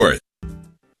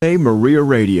Maria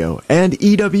Radio and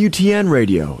EWTN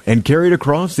Radio, and carried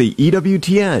across the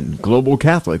EWTN Global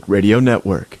Catholic Radio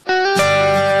Network.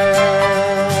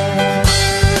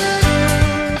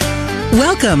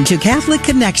 Welcome to Catholic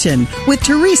Connection with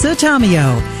Teresa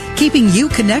Tomeo, keeping you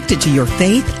connected to your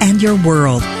faith and your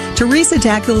world. Teresa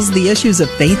tackles the issues of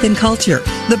faith and culture,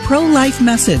 the pro-life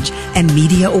message, and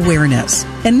media awareness.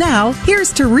 And now,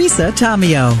 here's Teresa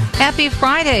Tomeo. Happy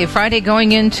Friday. Friday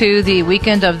going into the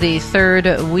weekend of the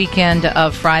third weekend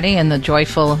of Friday, and the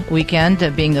joyful weekend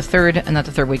being the third, not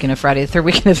the third weekend of Friday, the third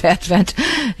weekend of Advent,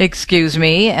 excuse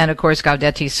me. And of course,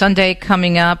 Gaudete Sunday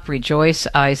coming up. Rejoice,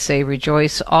 I say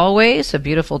rejoice always. A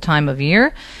beautiful time of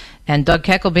year. And Doug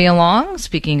Keck will be along,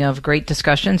 speaking of great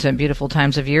discussions and beautiful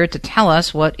times of year, to tell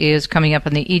us what is coming up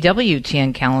in the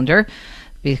EWTN calendar,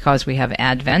 because we have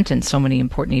Advent and so many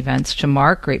important events to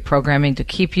mark. Great programming to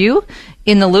keep you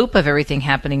in the loop of everything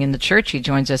happening in the church. He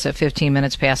joins us at 15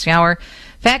 minutes past the hour.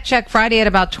 Fact Check Friday at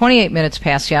about 28 minutes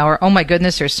past the hour. Oh my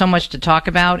goodness, there's so much to talk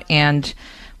about. And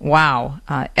wow,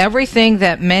 everything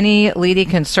that many leading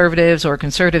conservatives or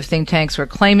conservative think tanks were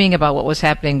claiming about what was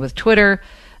happening with Twitter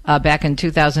back in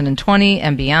 2020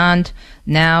 and beyond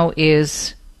now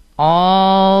is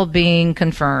all being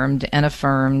confirmed and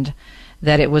affirmed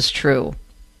that it was true.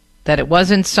 That it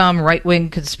wasn't some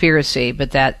right-wing conspiracy, but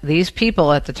that these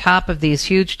people at the top of these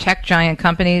huge tech giant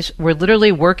companies were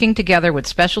literally working together with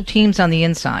special teams on the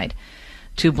inside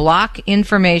to block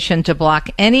information, to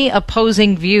block any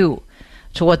opposing view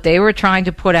to what they were trying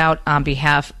to put out on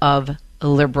behalf of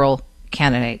liberal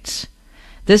candidates.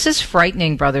 This is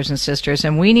frightening, brothers and sisters,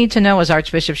 and we need to know, as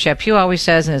Archbishop Chaput always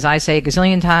says, and as I say a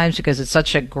gazillion times because it's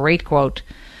such a great quote,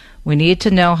 we need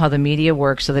to know how the media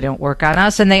works so they don't work on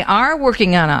us, and they are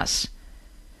working on us.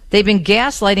 They've been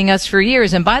gaslighting us for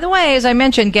years. And by the way, as I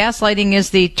mentioned, gaslighting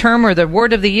is the term or the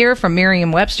word of the year from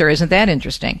Merriam-Webster. Isn't that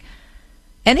interesting?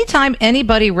 Anytime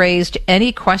anybody raised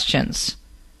any questions,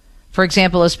 for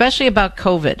example, especially about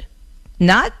COVID,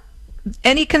 not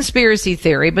any conspiracy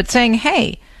theory, but saying,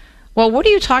 hey, well, what are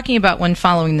you talking about when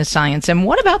following the science? And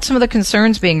what about some of the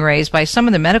concerns being raised by some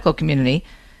of the medical community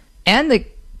and the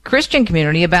Christian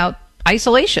community about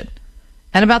isolation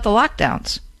and about the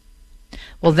lockdowns?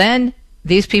 Well, then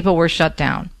these people were shut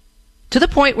down to the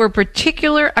point where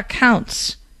particular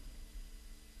accounts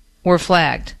were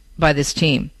flagged by this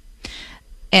team.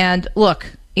 And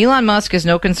look, Elon Musk is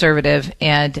no conservative,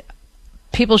 and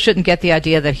people shouldn't get the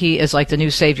idea that he is like the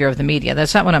new savior of the media.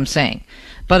 That's not what I'm saying.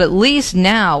 But at least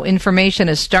now information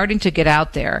is starting to get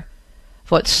out there,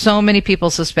 what so many people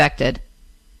suspected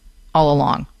all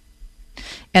along.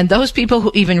 And those people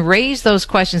who even raised those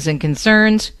questions and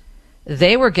concerns,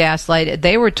 they were gaslighted.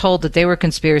 They were told that they were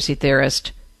conspiracy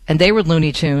theorists and they were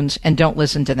Looney Tunes, and don't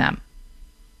listen to them.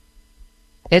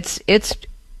 It's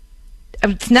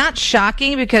not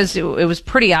shocking because it was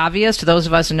pretty obvious to those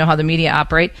of us who know how the media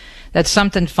operate that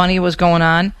something funny was going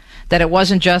on, that it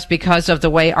wasn't just because of the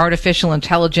way artificial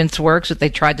intelligence works that they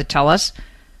tried to tell us.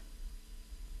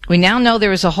 We now know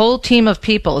there is a whole team of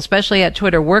people, especially at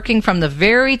Twitter, working from the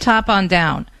very top on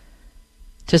down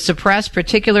to suppress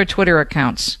particular Twitter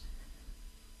accounts,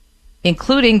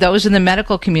 including those in the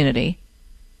medical community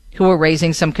who are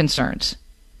raising some concerns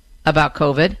about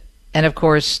COVID and, of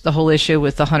course, the whole issue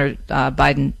with the Hunter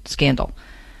Biden scandal.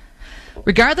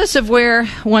 Regardless of where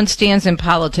one stands in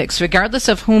politics, regardless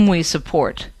of whom we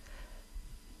support,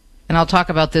 and I'll talk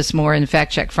about this more in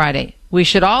Fact Check Friday, we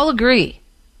should all agree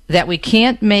that we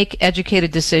can't make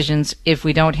educated decisions if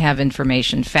we don't have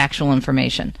information, factual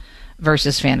information,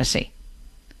 versus fantasy.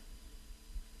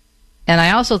 And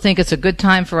I also think it's a good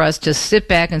time for us to sit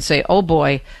back and say, oh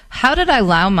boy, how did I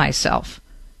allow myself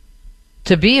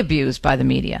to be abused by the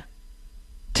media,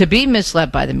 to be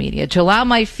misled by the media, to allow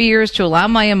my fears, to allow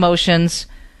my emotions,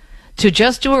 to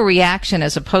just do a reaction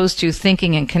as opposed to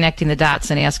thinking and connecting the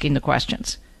dots and asking the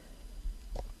questions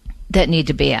that need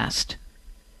to be asked.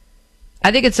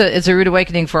 I think it's a rude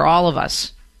awakening for all of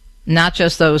us, not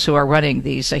just those who are running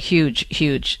these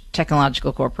huge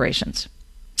technological corporations.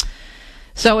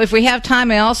 So if we have time,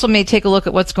 I also may take a look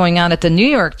at what's going on at the New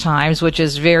York Times, which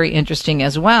is very interesting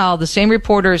as well. The same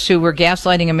reporters who were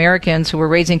gaslighting Americans, who were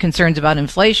raising concerns about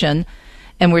inflation,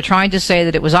 and were trying to say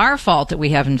that it was our fault that we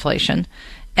have inflation.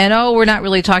 And, we're not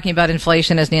really talking about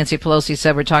inflation, as Nancy Pelosi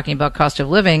said, we're talking about cost of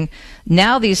living.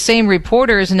 Now these same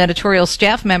reporters and editorial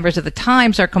staff members of the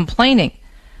Times are complaining,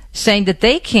 saying that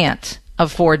they can't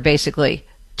afford, basically,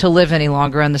 to live any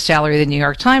longer on the salary the New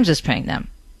York Times is paying them.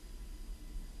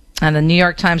 And the New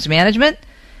York Times management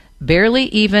barely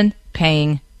even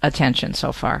paying attention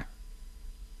so far.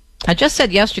 I just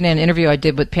said yesterday in an interview I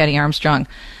did with Patty Armstrong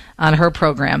on her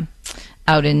program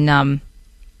out in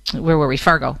where were we?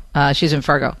 Fargo. She's in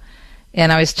Fargo.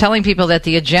 And I was telling people that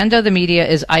the agenda of the media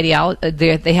is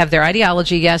ideology. They have their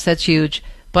ideology. Yes, that's huge.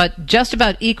 But just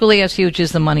about equally as huge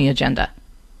is the money agenda.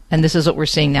 And this is what we're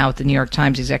seeing now with the New York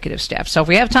Times executive staff. So if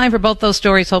we have time for both those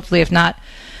stories, hopefully, if not,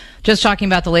 just talking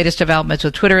about the latest developments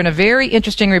with Twitter and a very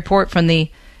interesting report from the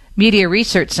Media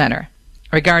Research Center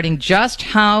regarding just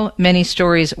how many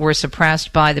stories were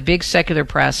suppressed by the big secular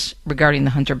press regarding the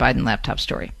Hunter Biden laptop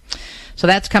story. So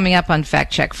that's coming up on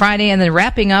Fact Check Friday. And then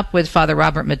wrapping up with Father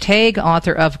Robert Matague,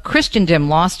 author of Christendom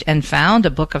Lost and Found, a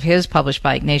book of his published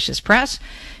by Ignatius Press.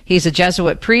 He's a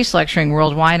Jesuit priest lecturing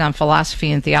worldwide on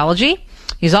philosophy and theology.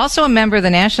 He's also a member of the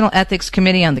National Ethics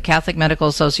Committee on the Catholic Medical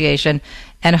Association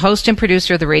and host and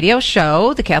producer of the radio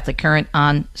show, The Catholic Current,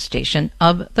 on Station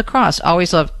of the Cross.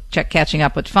 Always love catching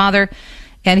up with Father.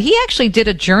 And he actually did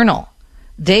a journal,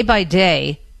 day by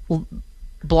day,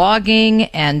 blogging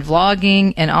and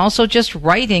vlogging and also just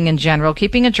writing in general,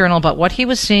 keeping a journal about what he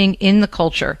was seeing in the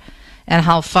culture and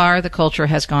how far the culture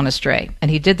has gone astray.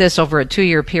 And he did this over a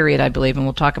 2-year period, I believe, and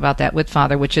we'll talk about that with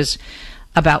Father, which is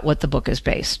about what the book is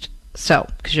based. So,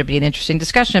 it should be an interesting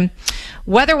discussion.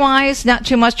 Weather-wise, not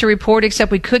too much to report,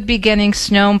 except we could be getting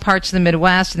snow in parts of the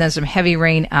Midwest and then some heavy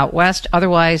rain out west.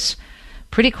 Otherwise,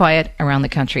 pretty quiet around the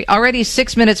country. Already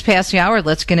 6 minutes past the hour.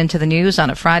 Let's get into the news on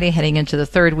a Friday, heading into the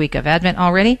third week of Advent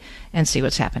already, and see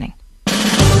what's happening.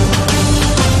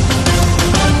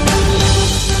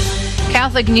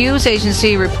 Catholic News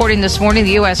Agency reporting this morning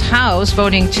the U.S. House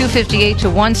voting 258 to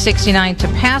 169 to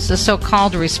pass the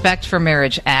so-called Respect for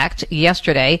Marriage Act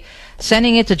yesterday,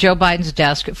 sending it to Joe Biden's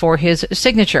desk for his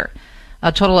signature.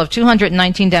 A total of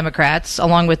 219 Democrats,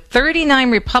 along with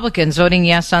 39 Republicans voting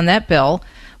yes on that bill,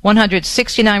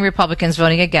 169 Republicans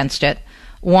voting against it.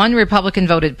 1 Republican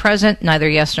voted present, neither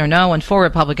yes nor no, and 4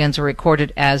 Republicans were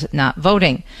recorded as not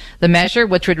voting. The measure,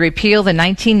 which would repeal the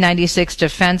 1996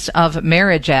 Defense of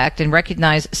Marriage Act and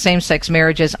recognize same-sex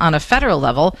marriages on a federal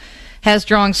level, has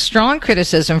drawn strong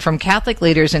criticism from Catholic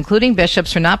leaders, including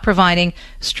bishops, for not providing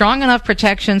strong enough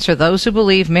protections for those who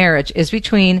believe marriage is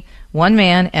between one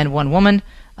man and one woman,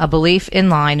 a belief in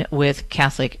line with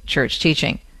Catholic Church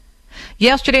teaching.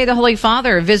 Yesterday, the Holy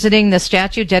Father visiting the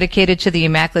statue dedicated to the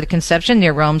Immaculate Conception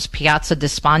near Rome's Piazza di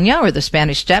Spagna, or the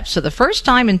Spanish Steps, for the first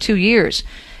time in 2 years.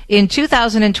 In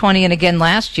 2020 and again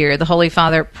last year, the Holy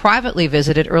Father privately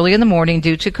visited early in the morning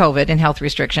due to COVID and health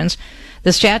restrictions.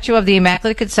 The statue of the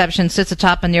Immaculate Conception sits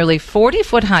atop a nearly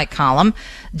 40-foot-high column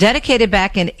dedicated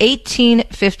back in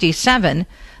 1857,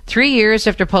 3 years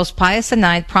after Pope Pius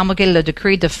IX promulgated a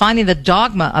decree defining the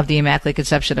dogma of the Immaculate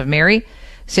Conception of Mary.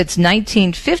 Since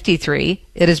 1953,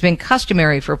 it has been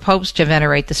customary for popes to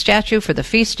venerate the statue for the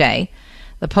feast day.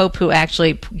 The pope who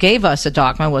actually gave us a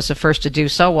dogma was the first to do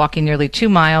so, walking nearly 2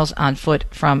 miles on foot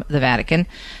from the Vatican.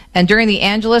 And during the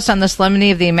Angelus on the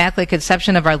Solemnity of the Immaculate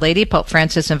Conception of Our Lady, Pope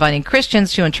Francis inviting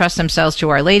Christians to entrust themselves to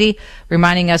Our Lady,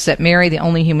 reminding us that Mary, the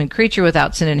only human creature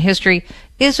without sin in history,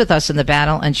 is with us in the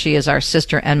battle, and she is our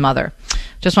sister and mother.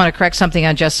 Just want to correct something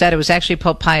I just said. It was actually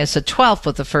Pope Pius XII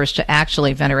was the first to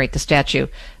actually venerate the statue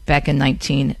back in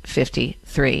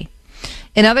 1953.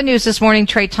 In other news this morning,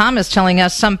 Trey Thomas telling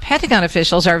us some Pentagon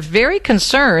officials are very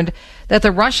concerned that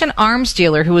the Russian arms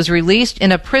dealer who was released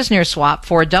in a prisoner swap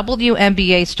for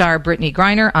WNBA star Brittany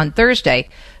Griner on Thursday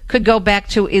could go back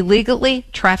to illegally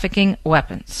trafficking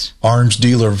weapons. Arms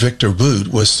dealer Victor Bout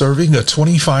was serving a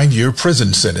 25-year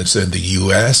prison sentence in the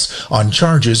U.S. on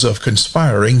charges of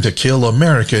conspiring to kill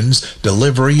Americans,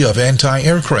 delivery of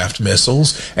anti-aircraft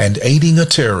missiles, and aiding a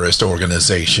terrorist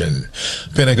organization.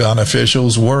 Pentagon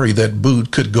officials worry that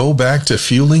Bout could go back to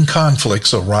fueling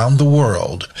conflicts around the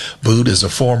world. Bout is a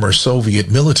former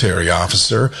Soviet military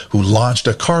officer who launched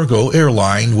a cargo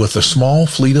airline with a small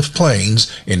fleet of planes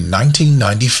in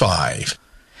 1995.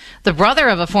 The brother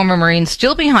of a former Marine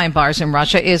still behind bars in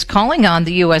Russia is calling on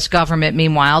the U.S. government,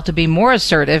 meanwhile, to be more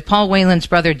assertive. Paul Whelan's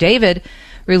brother David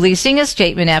releasing a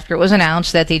statement after it was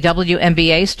announced that the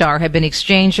WNBA star had been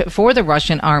exchanged for the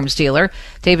Russian arms dealer.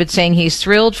 David saying he's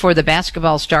thrilled for the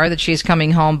basketball star that she's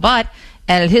coming home, but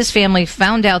and his family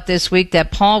found out this week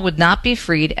that Paul would not be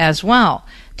freed as well.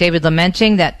 David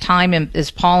lamenting that time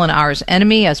is Paul and ours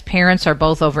enemy, as parents are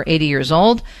both over 80 years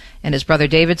old. And his brother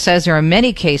David says there are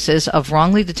many cases of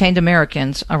wrongly detained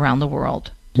Americans around the world.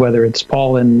 Whether it's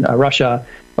Paul in Russia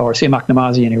or Siamak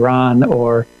Namazi in Iran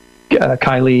or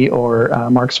Kylie or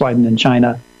Mark Swiden in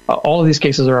China, all of these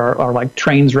cases are like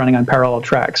trains running on parallel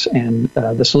tracks. And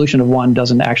the solution of one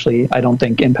doesn't actually, I don't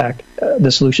think, impact the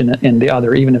solution in the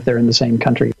other, even if they're in the same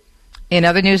country. In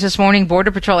other news this morning,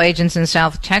 Border Patrol agents in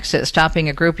South Texas stopping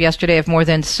a group yesterday of more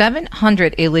than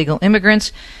 700 illegal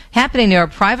immigrants happening near a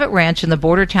private ranch in the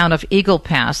border town of Eagle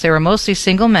Pass. They were mostly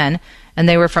single men, and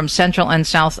they were from Central and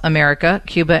South America,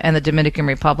 Cuba, and the Dominican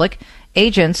Republic.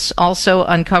 Agents also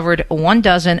uncovered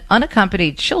 12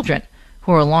 unaccompanied children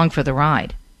who were along for the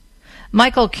ride.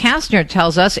 Michael Kastner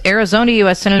tells us Arizona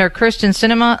U.S. Senator Kyrsten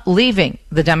Sinema leaving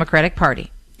the Democratic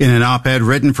Party. In an op-ed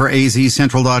written for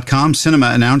azcentral.com,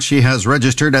 Sinema announced she has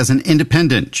registered as an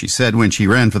independent. She said when she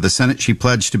ran for the Senate, she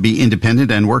pledged to be independent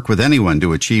and work with anyone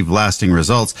to achieve lasting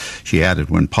results. She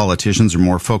added when politicians are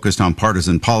more focused on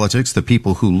partisan politics, the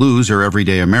people who lose are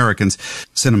everyday Americans.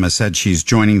 Sinema said she's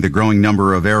joining the growing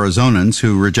number of Arizonans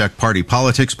who reject party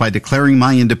politics by declaring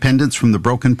my independence from the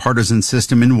broken partisan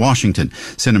system in Washington.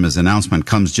 Sinema's announcement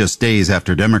comes just days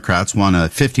after Democrats won a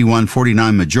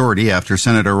 51-49 majority after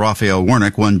Senator Raphael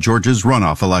Warnock won Georgia's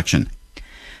runoff election.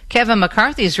 Kevin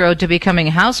McCarthy's road to becoming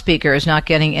House Speaker is not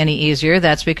getting any easier.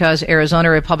 That's because Arizona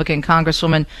Republican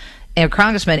Congressman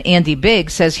Andy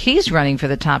Biggs says he's running for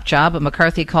the top job, but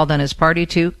McCarthy called on his party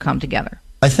to come together.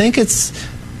 I think it's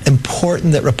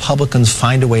important that Republicans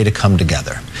find a way to come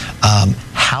together.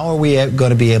 How are we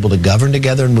going to be able to govern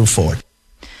together and move forward?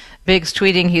 Biggs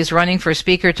tweeting he's running for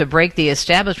Speaker to break the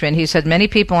establishment. He said many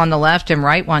people on the left and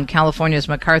right want California's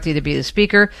McCarthy to be the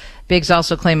Speaker. Biggs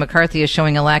also claimed McCarthy is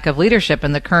showing a lack of leadership,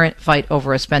 and the current fight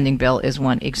over a spending bill is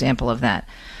one example of that.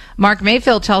 Mark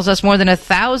Mayfield tells us more than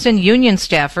 1,000 union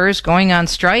staffers going on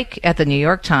strike at the New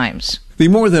York Times. The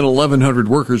more than 1,100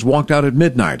 workers walked out at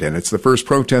midnight, and it's the first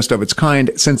protest of its kind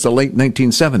since the late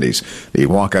 1970s. The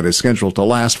walkout is scheduled to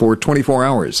last for 24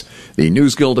 hours. The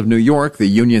News Guild of New York, the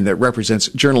union that represents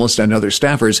journalists and other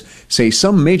staffers, say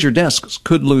some major desks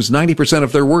could lose 90%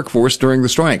 of their workforce during the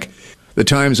strike. The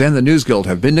Times and the News Guild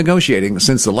have been negotiating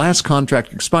since the last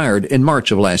contract expired in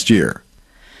March of last year.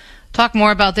 Talk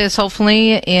more about this,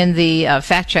 hopefully, in the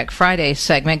Fact Check Friday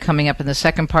segment coming up in the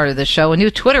second part of the show. A new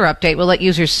Twitter update will let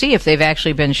users see if they've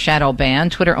actually been shadow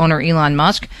banned. Twitter owner Elon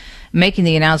Musk making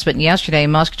the announcement yesterday.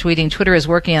 Musk tweeting, Twitter is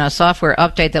working on a software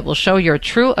update that will show your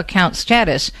true account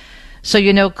status so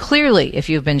you know clearly if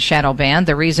you've been shadow banned,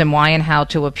 the reason why, and how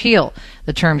to appeal.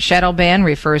 The term shadow ban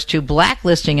refers to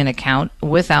blacklisting an account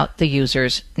without the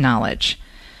user's knowledge.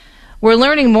 We're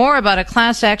learning more about a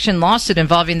class action lawsuit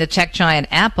involving the tech giant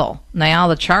Apple.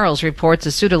 Nyala Charles reports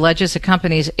the suit alleges the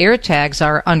company's AirTags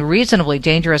are unreasonably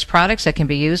dangerous products that can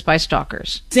be used by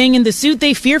stalkers. Saying in the suit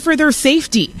they fear for their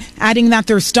safety, adding that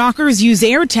their stalkers use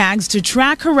AirTags to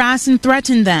track, harass, and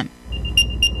threaten them.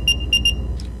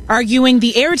 Arguing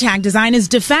the AirTag design is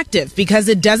defective because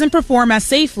it doesn't perform as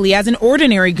safely as an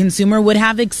ordinary consumer would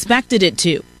have expected it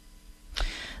to.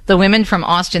 The women from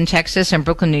Austin, Texas and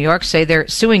Brooklyn, New York say they're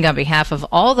suing on behalf of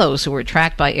all those who were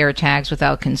tracked by AirTags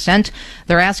without consent.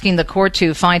 They're asking the court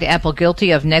to find Apple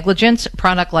guilty of negligence,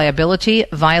 product liability,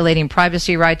 violating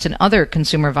privacy rights, and other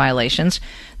consumer violations.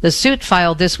 The suit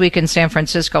filed this week in San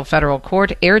Francisco federal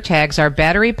court. AirTags are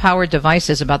battery-powered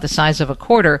devices about the size of a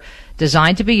quarter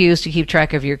designed to be used to keep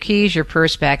track of your keys, your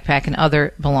purse, backpack, and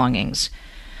other belongings.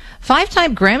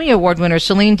 Five-time Grammy Award winner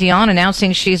Celine Dion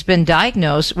announcing she's been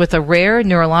diagnosed with a rare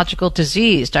neurological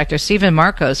disease. Dr. Stephen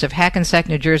Marcos of Hackensack,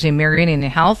 New Jersey Meridian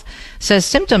Health says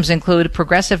symptoms include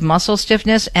progressive muscle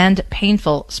stiffness and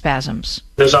painful spasms.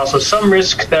 There's also some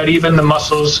risk that even the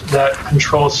muscles that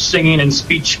control singing and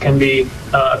speech can be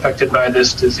affected by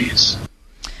this disease.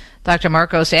 Dr.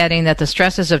 Marcos adding that the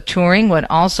stresses of touring would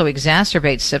also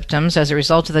exacerbate symptoms as a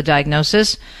result of the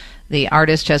diagnosis. The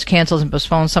artist has canceled and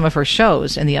postponed some of her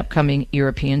shows in the upcoming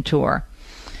European tour.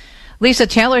 Lisa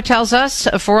Taylor tells us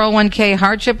 401k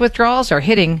hardship withdrawals are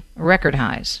hitting record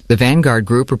highs. The Vanguard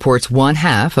Group reports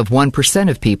 0.5%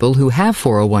 of people who have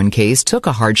 401ks took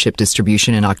a hardship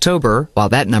distribution in October. While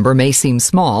that number may seem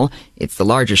small, it's the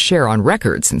largest share on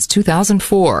record since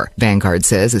 2004. Vanguard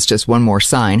says it's just one more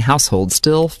sign households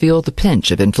still feel the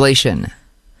pinch of inflation.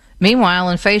 Meanwhile,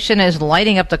 inflation is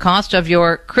lighting up the cost of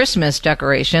your Christmas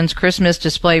decorations. Christmas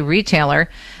display retailer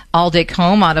Aldic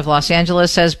Home out of Los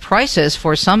Angeles says prices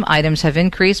for some items have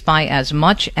increased by as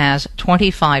much as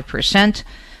 25%.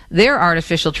 Their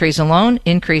artificial trees alone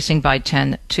increasing by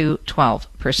 10 to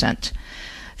 12%.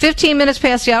 15 minutes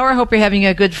past the hour. Hope you're having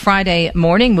a good Friday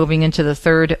morning, moving into the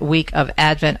third week of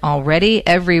Advent already.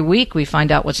 Every week we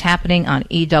find out what's happening on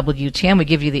EWTN. We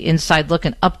give you the inside look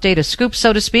and update, a scoop,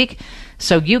 so to speak,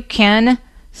 so you can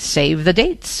save the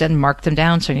dates and mark them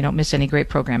down so you don't miss any great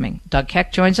programming. Doug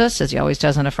Keck joins us, as he always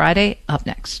does on a Friday. Up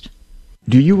next.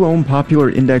 Do you own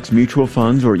popular index mutual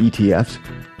funds or ETFs?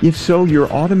 If so,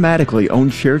 you're automatically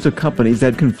own shares of companies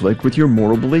that conflict with your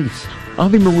moral beliefs.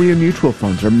 Ave Maria mutual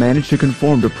funds are managed to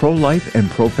conform to pro-life and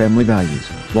pro-family values.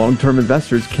 Long-term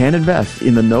investors can invest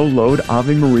in the no-load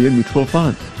Ave Maria mutual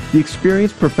funds. The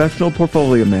experienced professional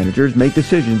portfolio managers make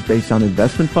decisions based on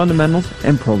investment fundamentals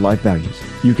and pro-life values.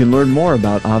 You can learn more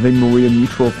about Ave Maria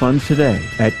mutual funds today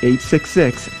at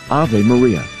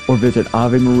 866-AVE-MARIA or visit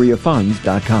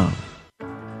AveMariaFunds.com.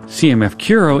 CMF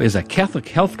Curo is a Catholic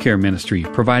healthcare ministry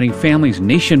providing families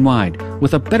nationwide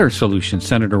with a better solution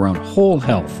centered around whole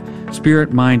health,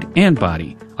 spirit, mind, and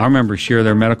body. Our members share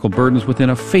their medical burdens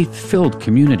within a faith-filled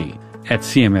community. At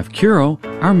CMF Curo,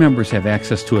 our members have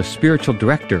access to a spiritual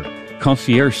director,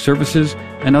 concierge services,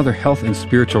 and other health and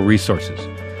spiritual resources.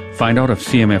 Find out if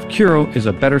CMF Curo is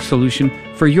a better solution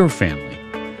for your family.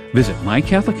 Visit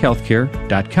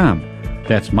mycatholichealthcare.com.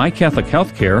 That's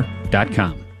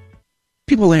mycatholichealthcare.com.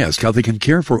 People ask how they can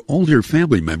care for older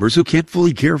family members who can't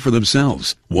fully care for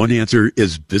themselves. One answer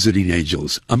is Visiting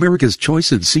Angels, America's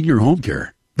choice in senior home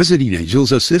care. Visiting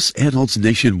Angels assists adults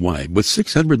nationwide with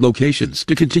 600 locations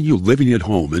to continue living at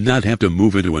home and not have to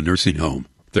move into a nursing home.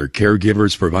 Their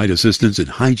caregivers provide assistance in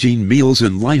hygiene, meals,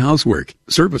 and light housework.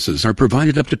 Services are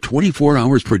provided up to 24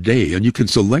 hours per day, and you can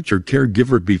select your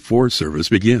caregiver before service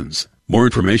begins. More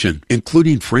information,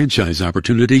 including franchise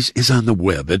opportunities, is on the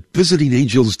web at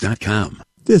visitingangels.com.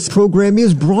 This program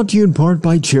is brought to you in part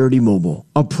by Charity Mobile,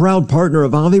 a proud partner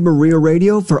of Ave Maria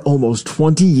Radio for almost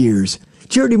 20 years.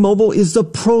 Charity Mobile is the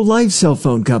pro-life cell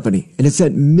phone company, and it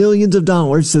sent millions of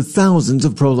dollars to thousands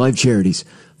of pro-life charities.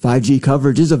 5G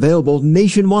coverage is available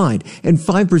nationwide, and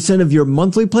 5% of your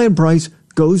monthly plan price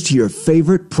goes to your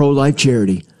favorite pro-life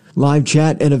charity. Live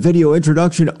chat and a video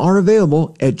introduction are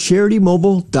available at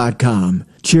CharityMobile.com.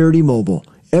 Charity Mobile.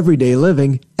 Everyday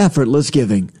living, effortless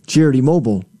giving.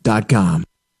 CharityMobile.com.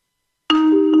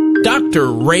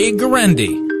 Dr. Ray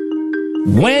Guarendi.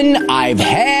 When I've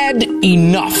had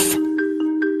enough.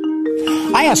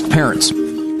 I ask parents,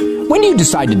 when do you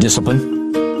decide to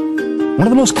discipline? One of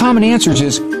the most common answers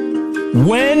is,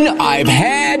 when I've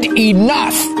had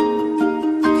enough.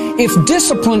 If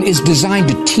discipline is designed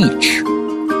to teach,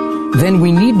 then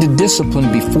we need to discipline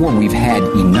before we've had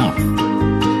enough.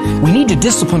 We need to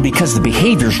discipline because the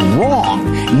behavior's wrong,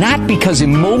 not because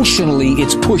emotionally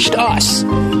it's pushed us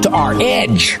to our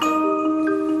edge.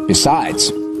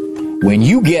 Besides, when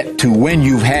you get to when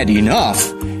you've had enough,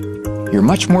 you're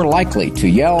much more likely to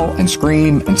yell and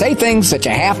scream and say things that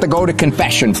you have to go to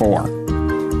confession for.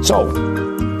 So,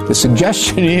 the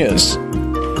suggestion is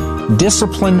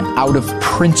discipline out of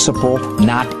principle,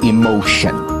 not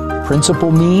emotion.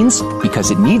 Principle means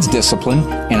because it needs discipline,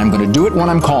 and I'm going to do it when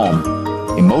I'm calm.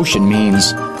 Emotion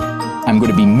means I'm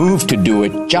going to be moved to do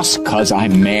it just because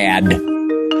I'm mad.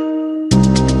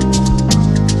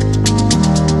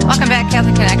 Welcome back,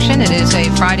 Catholic Connection. It is a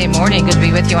Friday morning. Good to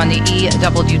be with you on the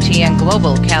EWTN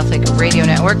Global Catholic Radio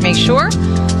Network. Make sure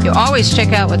you always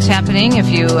check out what's happening. If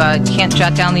you can't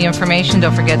jot down the information,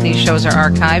 don't forget these shows are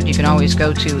archived. You can always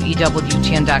go to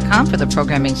EWTN.com for the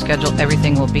programming schedule.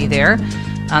 Everything will be there.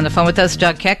 On the phone with us,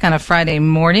 Doug Keck, on a Friday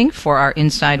morning for our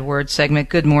Inside Word segment.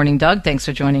 Good morning, Doug. Thanks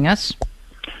for joining us.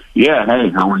 Yeah, hey,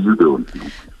 how are you doing?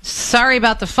 Sorry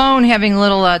about the phone, having a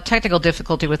little technical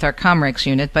difficulty with our Comrex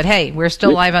unit, but hey, we're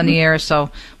still live on the air, so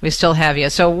we still have you.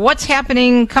 So what's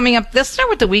happening coming up? Let's start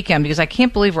with the weekend, because I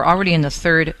can't believe we're already in the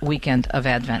third weekend of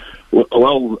Advent.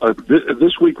 Well,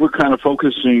 this week we're kind of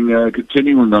focusing,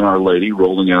 continuing on Our Lady,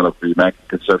 rolling out of the Immaculate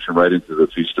Conception right into the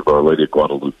Feast of Our Lady of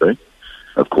Guadalupe,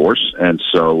 of course. And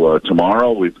so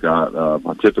tomorrow we've got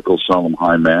a typical solemn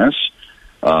high mass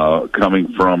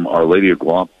coming from Our Lady of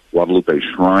Guadalupe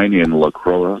Shrine in La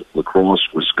Crosse,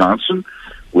 Wisconsin,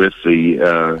 with His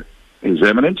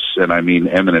Eminence, and I mean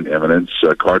eminent eminence,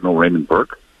 Cardinal Raymond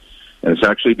Burke. And it's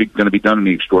actually going to be done in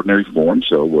the extraordinary form,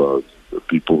 so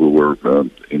people who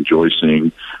enjoy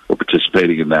seeing or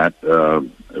participating in that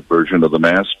version of the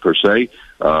Mass, per se,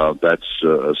 that's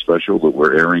a special that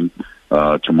we're airing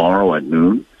tomorrow at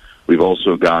noon. We've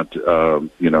also got,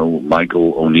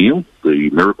 Michael O'Neill, the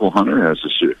Miracle Hunter, has a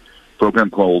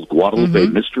program called Guadalupe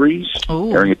Mysteries,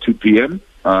 airing at 2 p.m.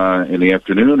 In the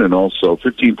afternoon, and also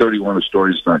 1531, A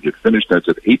Story's Not Yet Finished. That's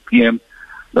at 8 p.m.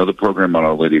 Another program on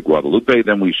Our Lady of Guadalupe.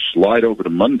 Then we slide over to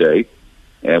Monday,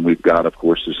 and we've got, of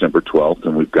course, December 12th,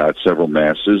 and we've got several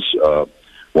masses,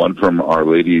 one from Our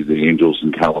Lady of the Angels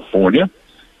in California,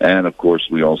 and, of course,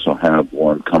 we also have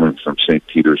one coming from St.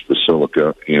 Peter's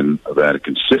Basilica in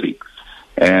Vatican City.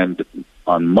 And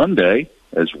on Monday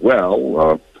as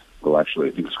well, actually,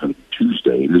 I think it's going to be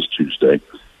Tuesday. It is Tuesday.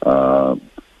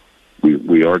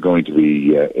 we are going to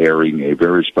be airing a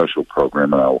very special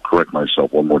program, and I'll correct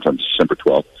myself one more time, December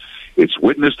 12th. It's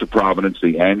Witness to Providence,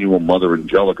 the annual Mother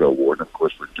Angelica Award. And of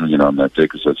course, we're doing it on that day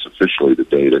because that's officially the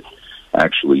day that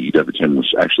actually EWTN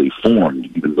was actually formed,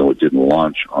 even though it didn't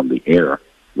launch on the air.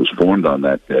 It was formed on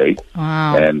that day.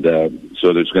 Wow. And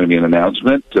so there's going to be an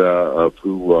announcement of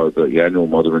who the annual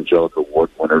Mother Angelica Award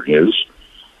winner is.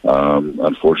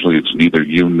 Unfortunately, it's neither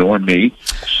you nor me,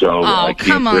 so I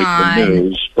can't break the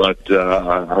news. But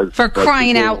for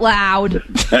crying out loud,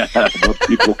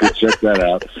 people can check that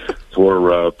out.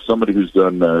 For somebody who's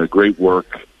done great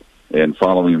work in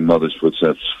following Mother's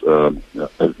footsteps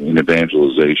in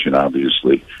evangelization,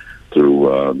 obviously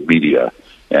through media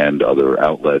and other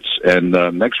outlets. And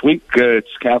next week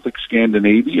it's Catholic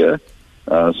Scandinavia.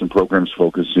 Some programs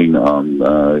focusing on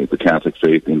the Catholic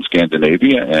faith in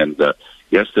Scandinavia, and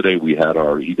yesterday we had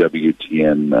our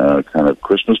EWTN kind of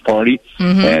Christmas party,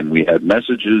 and we had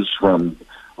messages from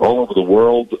all over the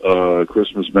world,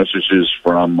 Christmas messages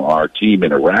from our team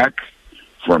in Iraq,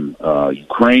 from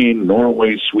Ukraine,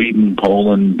 Norway, Sweden,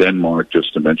 Poland, Denmark,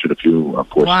 just to mention a few, of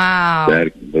course. Wow.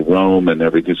 The Rome and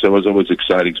everything. So it was always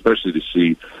exciting, especially to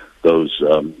see those,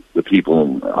 the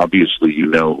people, obviously,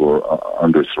 who are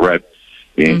under threat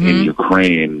in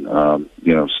Ukraine,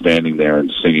 standing there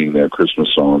and singing their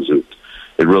Christmas songs.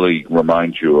 It really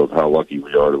reminds you of how lucky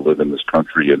we are to live in this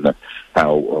country, and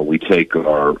how we take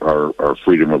our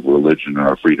freedom of religion and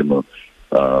our freedom of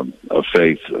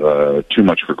faith too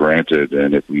much for granted.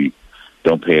 And if we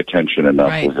don't pay attention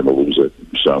enough, we're going to lose it.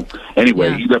 So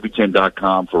anyway,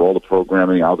 EWTN.com for all the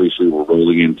programming. Obviously, we're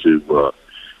rolling into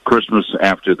Christmas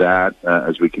after that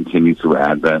as we continue through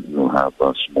Advent. We'll have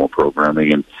some more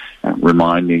programming, and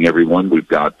reminding everyone we've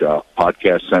got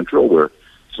Podcast Central, where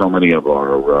so many of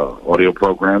our audio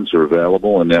programs are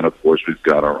available, and then, of course, we've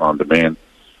got our on-demand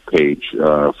page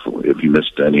if you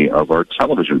missed any of our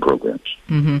television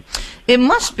programs. It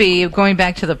must be, going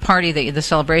back to the party, the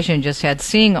celebration you just had,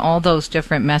 seeing all those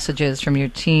different messages from your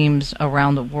teams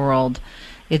around the world,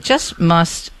 it just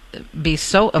must be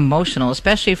so emotional,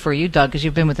 especially for you, Doug, because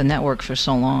you've been with the network for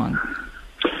so long.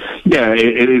 Yeah,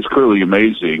 it is clearly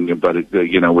amazing, but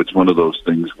it's one of those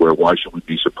things where why should we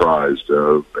be surprised?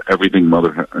 Everything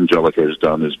Mother Angelica has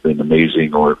done has been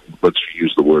amazing, or let's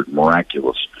use the word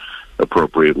miraculous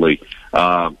appropriately.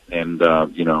 One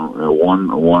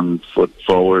foot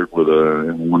forward with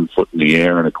 1 foot in the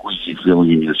air and a queasy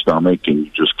feeling in your stomach, and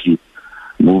you just keep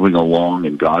moving along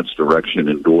in God's direction,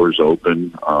 and doors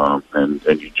open,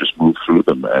 and you just move through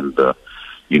them. And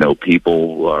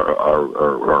people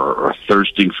are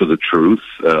thirsting for the truth.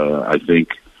 I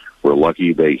think we're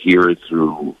lucky they hear it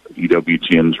through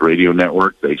EWTN's radio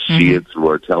network. They see it through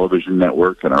our television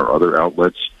network and our other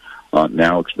outlets,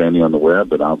 now expanding on the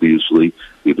web. And obviously,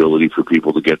 the ability for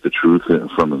people to get the truth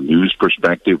from a news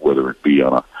perspective, whether it be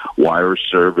on a wire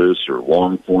service or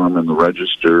long form in the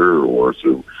Register or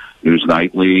through News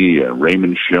Nightly,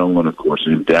 Raymond Show, and of course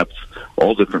In Depth,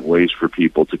 all different ways for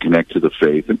people to connect to the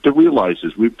faith and to realize,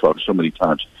 as we've talked so many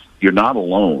times, you're not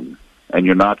alone and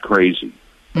you're not crazy.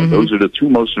 Those are the two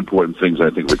most important things I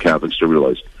think for Catholics to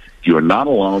realize. You're not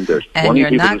alone. There's plenty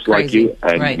of people just like you,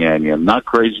 and you're not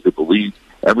crazy to believe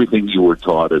everything you were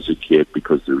taught as a kid,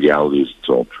 because the reality is it's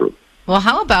all true. Well,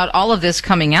 how about all of this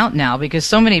coming out now? Because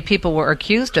so many people were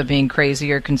accused of being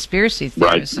crazy or conspiracy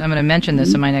theorists. I'm going to mention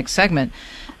this in my next segment.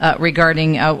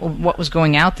 Regarding what was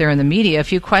going out there in the media,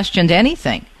 if you questioned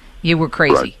anything, you were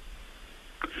crazy.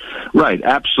 Right,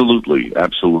 absolutely.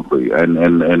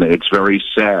 And it's very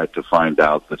sad to find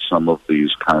out that some of these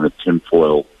kind of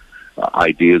tinfoil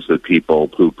ideas that people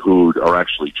poo-pooed are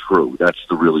actually true. That's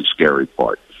the really scary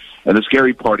part. And the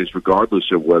scary part is,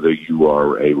 regardless of whether you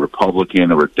are a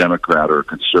Republican or a Democrat or a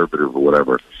conservative or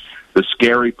whatever, the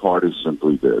scary part is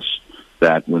simply this,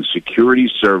 that when security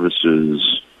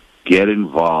services get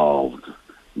involved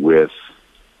with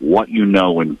what you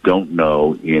know and don't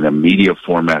know in a media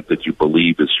format that you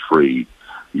believe is free,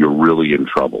 you're really in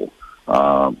trouble.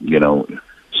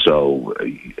 So,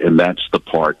 and that's the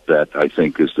part that I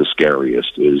think is the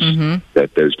scariest, is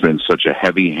that there's been such a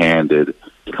heavy-handed,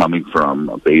 coming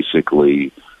from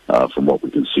basically, from what we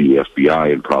can see,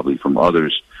 FBI and probably from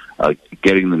others,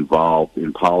 getting involved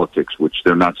in politics, which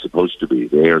they're not supposed to be.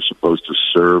 They are supposed to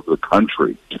serve the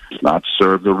country, not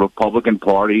serve the Republican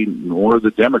Party nor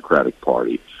the Democratic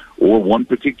Party, or one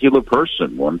particular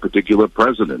person, one particular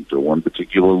president, or one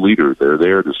particular leader. They're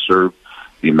there to serve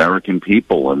the American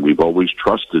people, and we've always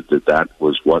trusted that that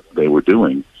was what they were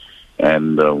doing.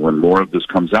 And when more of this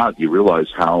comes out, you realize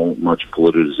how much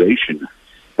politicization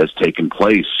has taken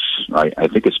place, I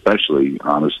think especially,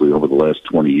 honestly, over the last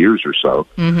 20 years or so.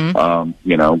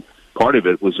 part of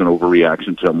it was an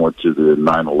overreaction somewhat to the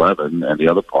 9/11, and the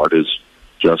other part has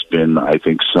just been, I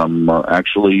think, some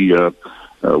actually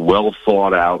well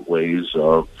thought out ways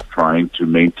of trying to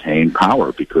maintain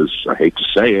power. Because I hate to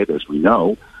say it, as we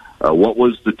know, what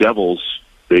was the devil's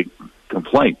big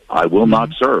complaint? I will not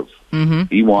serve.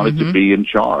 He wanted to be in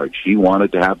charge. He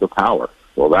wanted to have the power.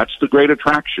 Well, that's the great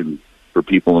attraction for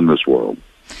people in this world.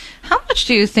 How much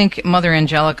do you think Mother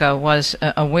Angelica was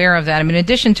aware of that? I mean, in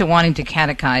addition to wanting to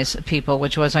catechize people,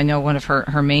 which was, I know, one of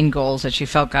her main goals that she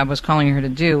felt God was calling her to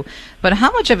do, but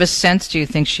how much of a sense do you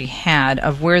think she had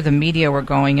of where the media were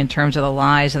going in terms of the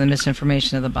lies and the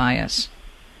misinformation and the bias?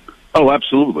 Oh,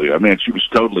 absolutely. I mean, she was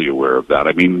totally aware of that.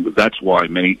 I mean, that's why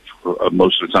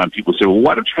most of the time people say, well,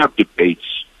 why don't you have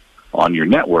debates on your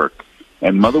network?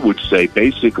 And Mother would say,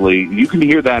 basically, you can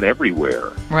hear that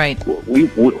everywhere. Right.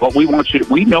 What we want you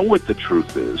to, we know what the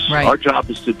truth is. Right. Our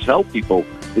job is to tell people,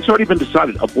 it's already been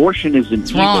decided, abortion isn't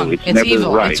evil. Wrong. It's never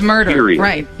evil. Right. It's murder. Period.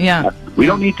 Right. Yeah. We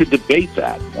don't need to debate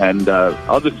that and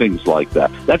other things like that.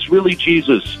 That's really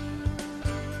Jesus.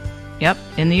 Yep,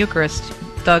 in the Eucharist.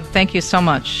 Doug, thank you so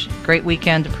much. Great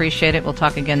weekend. Appreciate it. We'll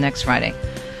talk again next Friday.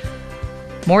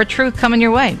 More truth coming your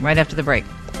way right after the break.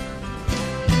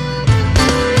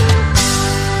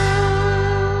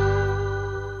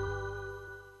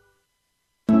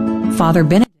 Father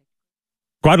Benedict.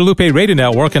 Guadalupe Radio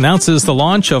Network announces the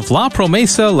launch of La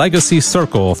Promesa Legacy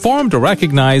Circle, formed to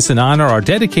recognize and honor our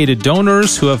dedicated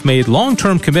donors who have made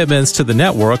long-term commitments to the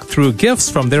network through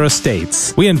gifts from their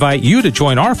estates. We invite you to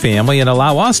join our family and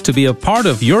allow us to be a part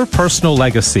of your personal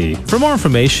legacy. For more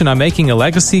information on making a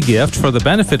legacy gift for the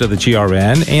benefit of the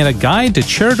GRN and a guide to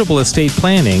charitable estate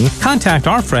planning, contact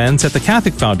our friends at the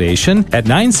Catholic Foundation at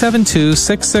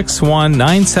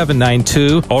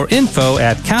 972-661-9792 or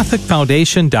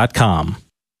info@catholicfoundation.com.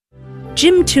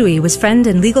 Jim Toohey was friend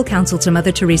and legal counsel to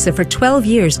Mother Teresa for 12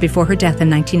 years before her death in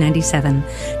 1997.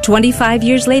 25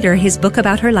 years later, his book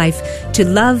about her life, To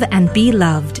Love and Be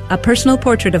Loved, a personal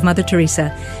portrait of Mother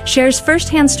Teresa, shares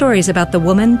first-hand stories about the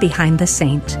woman behind the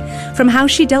saint. From how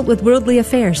she dealt with worldly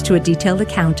affairs to a detailed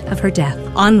account of her death.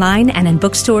 Online and in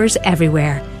bookstores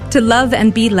everywhere. To Love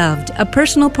and Be Loved, a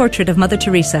personal portrait of Mother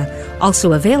Teresa,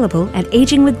 also available at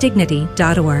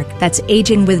agingwithdignity.org. That's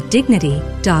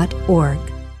agingwithdignity.org.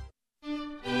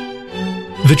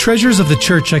 The Treasures of the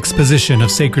Church exposition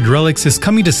of sacred relics is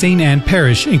coming to St. Anne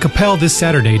Parish in Capel this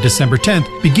Saturday, December 10th,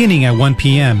 beginning at 1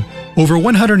 p.m. Over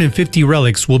 150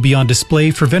 relics will be on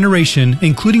display for veneration,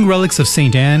 including relics of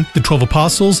St. Anne, the 12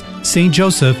 Apostles, St.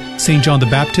 Joseph, St. John the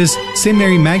Baptist, St.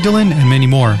 Mary Magdalene, and many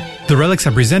more. The relics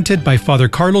are presented by Father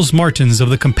Carlos Martins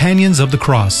of the Companions of the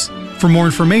Cross. For more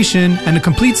information and a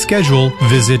complete schedule,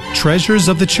 visit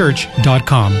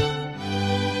treasuresofthechurch.com.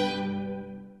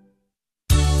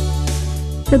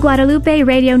 The Guadalupe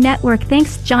Radio Network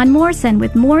thanks John Morrison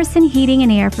with Morrison Heating and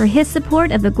Air for his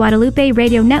support of the Guadalupe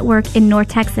Radio Network in North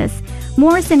Texas.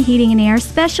 Morrison Heating and Air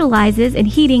specializes in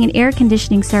heating and air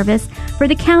conditioning service for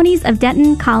the counties of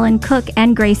Denton, Collin, Cook,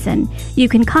 and Grayson. You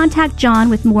can contact John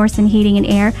with Morrison Heating and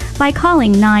Air by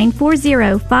calling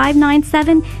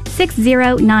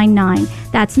 940-597-6099.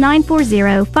 That's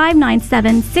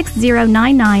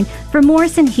 940-597-6099 for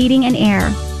Morrison Heating and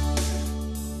Air.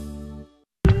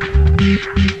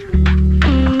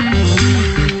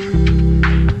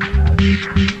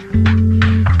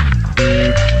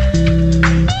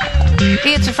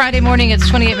 It's a Friday morning. It's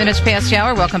 28 minutes past the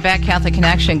hour. Welcome back, Catholic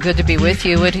Connection. Good to be with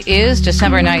you. It is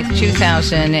December 9th,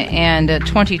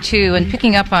 2022. And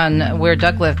picking up on where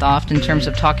Doug left off in terms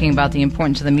of talking about the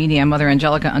importance of the media, Mother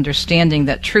Angelica understanding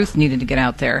that truth needed to get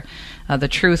out there, the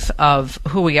truth of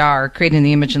who we are, created in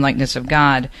the image and likeness of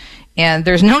God. And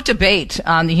there's no debate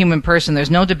on the human person.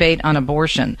 There's no debate on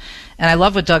abortion. And I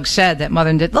love what Doug said, that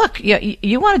Mother did. Look,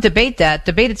 you want to debate that,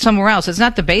 debate it somewhere else. It's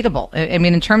not debatable. I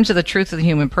mean, in terms of the truth of the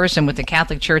human person, with the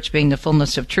Catholic Church being the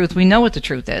fullness of truth, we know what the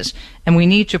truth is. And we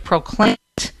need to proclaim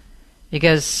it,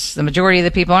 because the majority of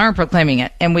the people aren't proclaiming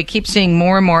it. And we keep seeing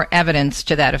more and more evidence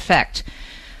to that effect.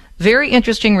 Very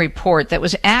interesting report that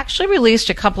was actually released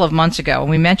a couple of months ago, and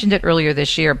we mentioned it earlier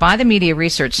this year, by the Media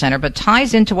Research Center, but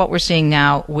ties into what we're seeing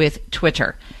now with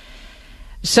Twitter.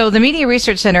 So the Media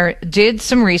Research Center did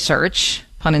some research,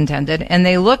 pun intended, and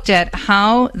they looked at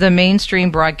how the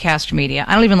mainstream broadcast media,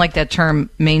 I don't even like that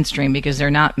term mainstream because they're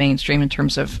not mainstream in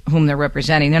terms of whom they're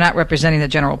representing. They're not representing the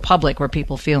general public where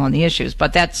people feel on the issues,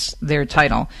 but that's their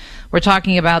title. We're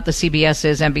talking about the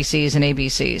CBS's, NBC's, and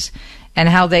ABC's, and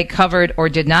how they covered or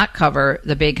did not cover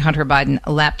the big Hunter Biden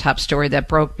laptop story that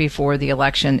broke before the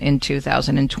election in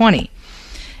 2020.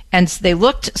 And they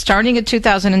looked, starting at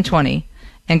 2020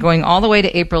 and going all the way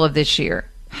to April of this year,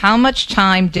 How much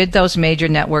time did those major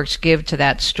networks give to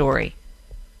that story?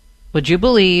 Would you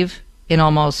believe in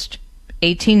almost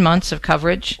 18 months of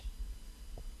coverage,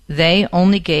 they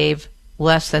only gave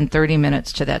less than 30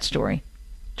 minutes to that story?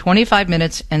 25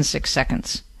 minutes and 6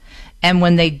 seconds. And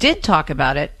when they did talk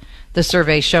about it, the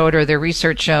survey showed, or their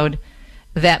research showed,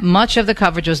 that much of the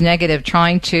coverage was negative,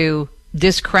 trying to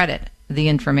discredit the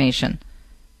information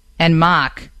and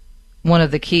mock one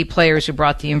of the key players who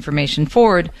brought the information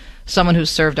forward, someone who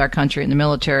served our country in the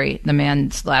military. The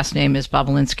man's last name is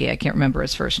Bobulinski. I can't remember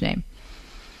his first name.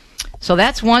 So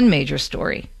that's one major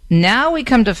story. Now we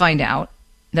come to find out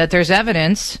that there's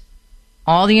evidence,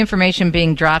 all the information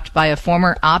being dropped by a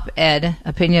former op-ed,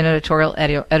 opinion editorial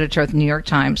editor at the New York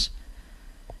Times,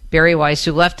 Bari Weiss,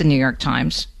 who left the New York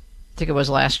Times, I think it was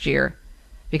last year,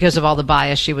 because of all the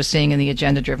bias she was seeing in the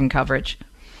agenda-driven coverage.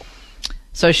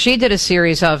 So she did a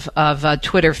series of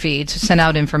Twitter feeds, sent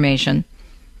out information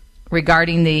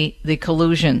regarding the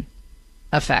collusion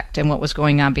effect and what was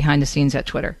going on behind the scenes at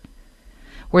Twitter,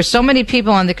 where so many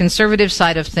people on the conservative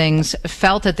side of things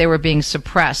felt that they were being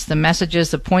suppressed, the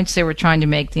messages, the points they were trying to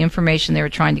make, the information they were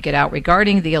trying to get out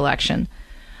regarding the election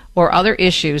or other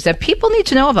issues that people need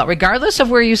to know about, regardless of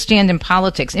where you stand in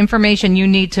politics, information you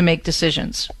need to make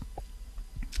decisions.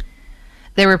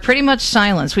 They were pretty much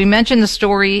silenced. We mentioned the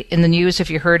story in the news, if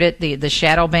you heard it, the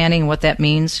shadow banning, what that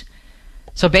means.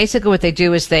 So basically what they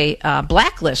do is they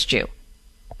blacklist you.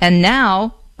 And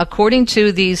now, according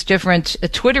to these different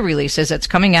Twitter releases that's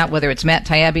coming out, whether it's Matt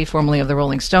Taibbi, formerly of the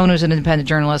Rolling Stone, who's an independent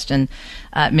journalist, and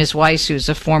Ms. Weiss, who's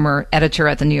a former editor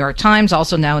at the New York Times,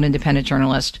 also now an independent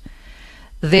journalist,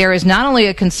 there is not only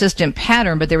a consistent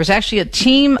pattern, but there was actually a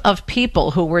team of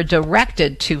people who were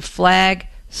directed to flag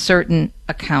certain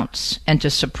accounts and to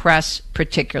suppress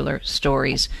particular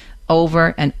stories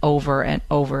over and over and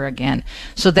over again.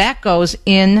 So that goes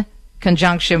in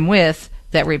conjunction with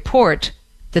that report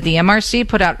that the MRC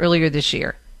put out earlier this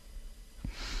year.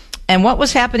 And what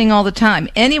was happening all the time,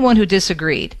 anyone who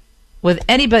disagreed with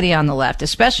anybody on the left,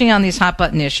 especially on these hot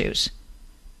button issues,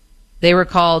 they were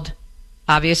called,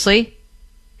 obviously,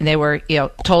 and they were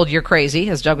told you're crazy,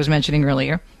 as Doug was mentioning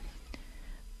earlier,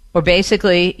 or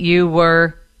basically you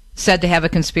were said to have a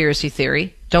conspiracy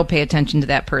theory. Don't pay attention to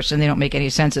that person. They don't make any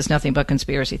sense. It's nothing but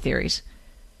conspiracy theories.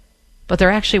 But there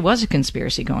actually was a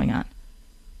conspiracy going on.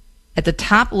 At the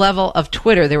top level of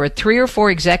Twitter, there were 3 or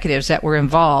 4 executives that were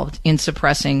involved in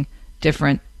suppressing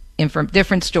different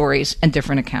stories and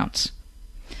different accounts.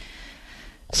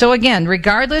 So again,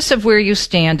 regardless of where you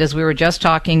stand, as we were just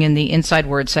talking in the Inside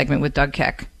Word segment with Doug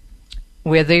Keck,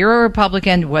 whether you're a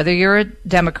Republican, whether you're a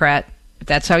Democrat, if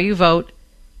that's how you vote,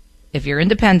 if you're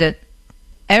independent,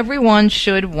 everyone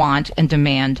should want and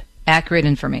demand accurate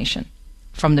information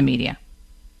from the media.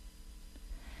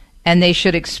 And they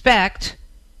should expect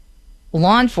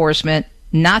law enforcement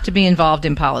not to be involved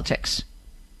in politics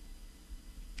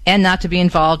and not to be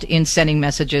involved in sending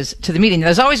messages to the media.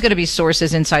 There's always going to be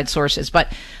sources, inside sources,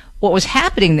 but what was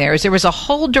happening there is there was a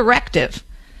whole directive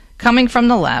coming from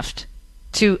the left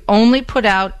to only put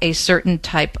out a certain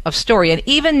type of story. And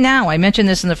even now, I mentioned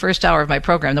this in the first hour of my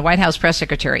program, the White House press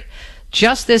secretary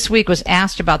just this week was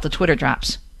asked about the Twitter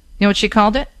drops. You know what she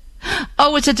called it?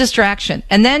 Oh, it's a distraction.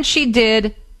 And then she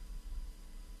did,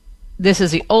 this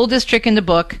is the oldest trick in the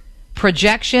book,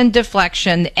 projection,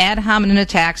 deflection, ad hominem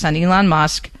attacks on Elon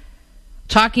Musk,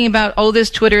 talking about, oh, this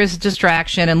Twitter is a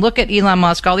distraction, and look at Elon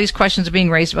Musk, all these questions are being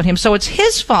raised about him, so it's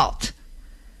his fault.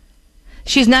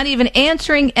 She's not even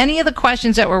answering any of the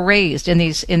questions that were raised in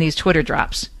these Twitter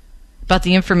drops about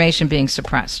the information being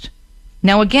suppressed.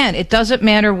 Now, again, it doesn't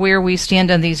matter where we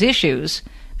stand on these issues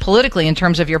politically in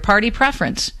terms of your party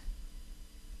preference.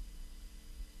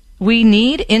 We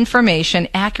need information,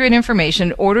 accurate information,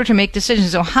 in order to make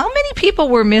decisions. So how many people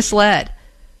were misled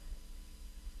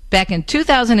back in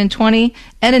 2020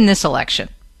 and in this election?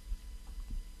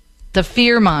 The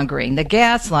fear-mongering, the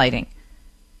gaslighting,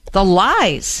 the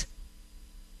lies.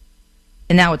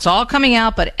 And now it's all coming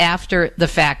out, but after the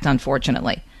fact,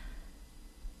 unfortunately.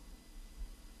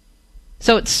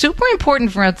 So it's super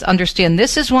important for us to understand.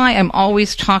 This is why I'm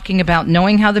always talking about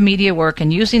knowing how the media work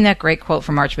and using that great quote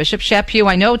from Archbishop Chaput.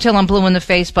 I know till I'm blue in the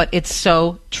face, but it's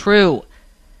so true.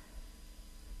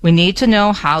 We need to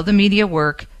know how the media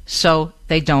work so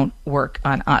they don't work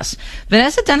on us.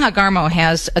 Vanessa Denha-Garmo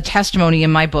has a testimony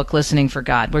in my book, Listening for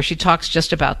God, where she talks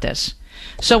just about this.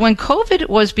 So when COVID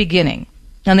was beginning,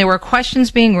 and there were questions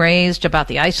being raised about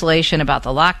the isolation, about the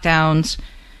lockdowns,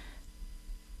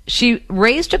 she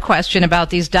raised a question about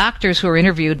these doctors who were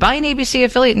interviewed by an ABC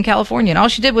affiliate in California. And all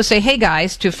she did was say, hey,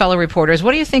 guys, to fellow reporters,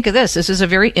 what do you think of this? This is a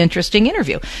very interesting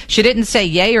interview. She didn't say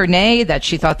yay or nay, that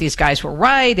she thought these guys were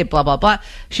right, and blah, blah, blah.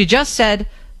 She just said,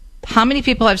 how many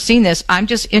people have seen this? I'm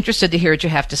just interested to hear what you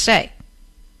have to say.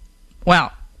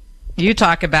 Well, you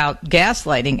talk about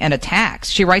gaslighting and attacks.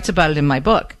 She writes about it in my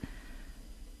book.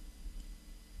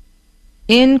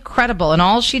 Incredible. And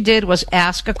all she did was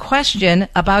ask a question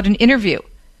about an interview.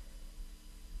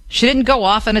 She didn't go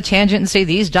off on a tangent and say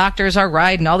these doctors are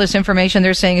right and all this information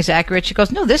they're saying is accurate. She goes,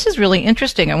 no, this is really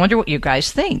interesting. I wonder what you guys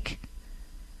think.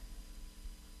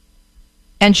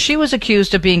 And she was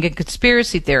accused of being a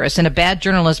conspiracy theorist and a bad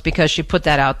journalist because she put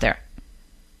that out there.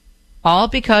 All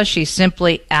because she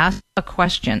simply asked a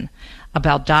question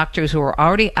about doctors who are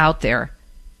already out there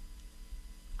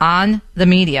on the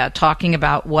media talking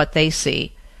about what they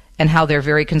see and how they're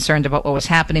very concerned about what was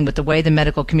happening with the way the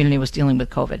medical community was dealing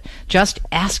with COVID. Just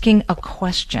asking a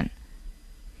question.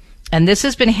 And this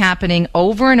has been happening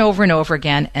over and over and over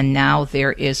again, and now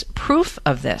there is proof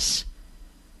of this.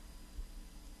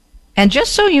 And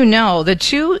just so you know, the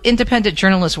two independent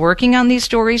journalists working on these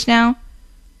stories now,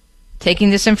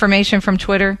 taking this information from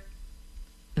Twitter,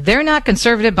 they're not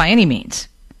conservative by any means.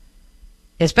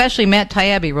 Especially Matt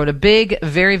Taibbi wrote a big,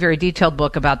 very, very detailed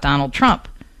book about Donald Trump.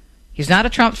 He's not a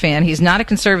Trump fan. He's not a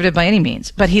conservative by any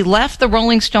means. But he left the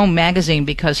Rolling Stone magazine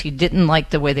because he didn't like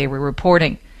the way they were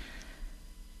reporting.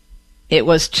 It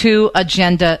was too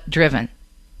agenda-driven.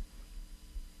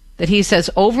 That he says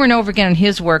over and over again in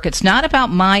his work, it's not about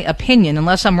my opinion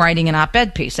unless I'm writing an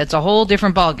op-ed piece. That's a whole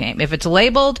different ballgame. If it's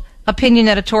labeled opinion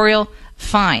editorial,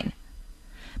 fine.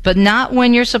 But not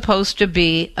when you're supposed to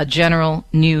be a general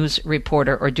news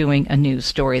reporter or doing a news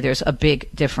story. There's a big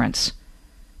difference.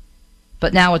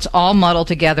 But now it's all muddled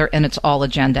together and it's all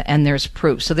agenda, and there's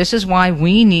proof. So this is why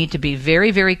we need to be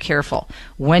very, very careful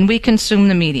when we consume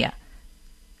the media.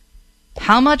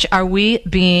 How much are we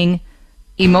being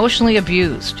emotionally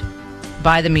abused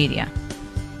by the media?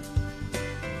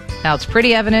 Now, it's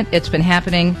pretty evident it's been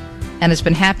happening, and it's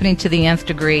been happening to the nth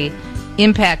degree,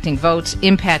 impacting votes,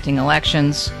 impacting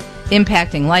elections,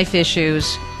 impacting life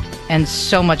issues, and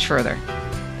so much further.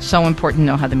 So important to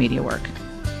know how the media work.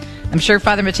 I'm sure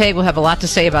Father Matej will have a lot to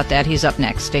say about that. He's up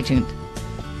next. Stay tuned.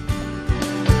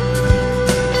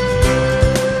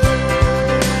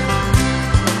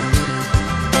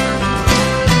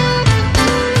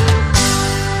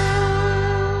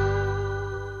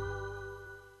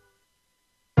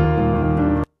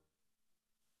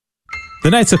 The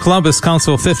Knights of Columbus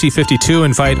Council 5052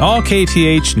 invite all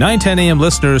KTH 910 AM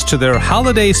listeners to their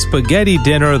holiday spaghetti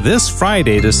dinner this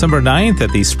Friday, December 9th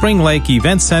at the Spring Lake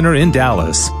Event Center in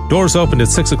Dallas. Doors open at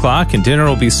 6 o'clock and dinner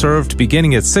will be served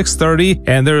beginning at 6:30,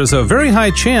 and there is a very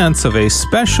high chance of a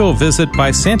special visit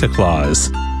by Santa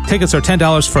Claus. Tickets are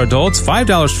 $10 for adults,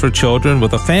 $5 for children,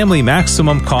 with a family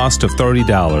maximum cost of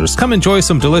 $30. Come enjoy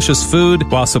some delicious food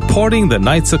while supporting the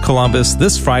Knights of Columbus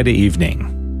this Friday evening.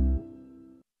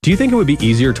 Do you think it would be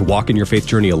easier to walk in your faith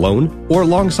journey alone or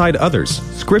alongside others?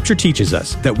 Scripture teaches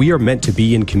us that we are meant to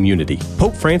be in community.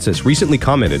 Pope Francis recently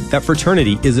commented that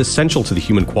fraternity is essential to the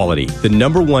human quality. The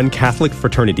 #1 Catholic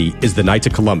fraternity is the Knights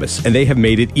of Columbus, and they have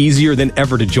made it easier than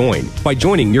ever to join. By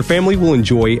joining, your family will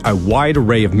enjoy a wide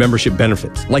array of membership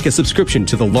benefits, like a subscription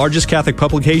to the largest Catholic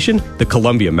publication, the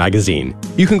Columbia Magazine.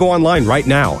 You can go online right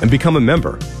now and become a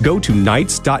member. Go to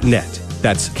knights.net.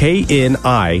 That's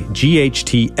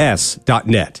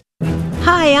KNIGHTS.net.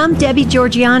 Hi, I'm Debbie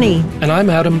Georgiani. And I'm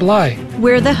Adam Bly.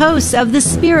 We're the hosts of The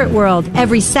Spirit World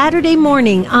every Saturday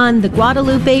morning on the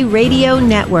Guadalupe Radio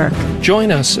Network.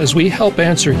 Join us as we help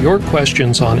answer your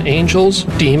questions on angels,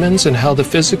 demons, and how the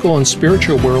physical and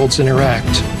spiritual worlds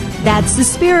interact. That's The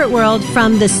Spirit World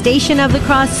from the Station of the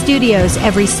Cross Studios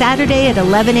every Saturday at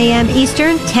 11 a.m.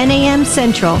 Eastern, 10 a.m.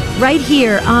 Central, right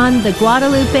here on the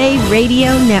Guadalupe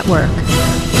Radio Network.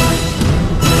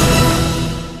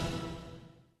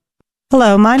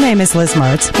 Hello, my name is Liz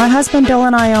Mertz. My husband Bill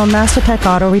and I own MasterTech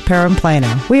Auto Repair in Plano.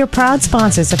 We are proud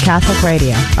sponsors of Catholic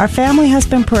Radio. Our family has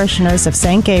been parishioners of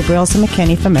St. Gabriel's in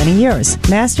McKinney for many years.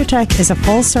 MasterTech is a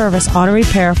full-service auto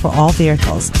repair for all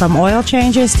vehicles, from oil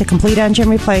changes to complete engine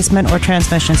replacement or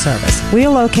transmission service. We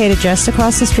are located just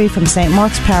across the street from St.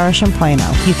 Mark's Parish in Plano.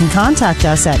 You can contact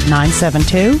us at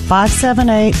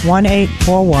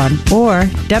 972-578-1841 or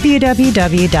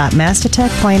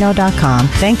www.mastertechplano.com.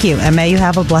 Thank you, and may you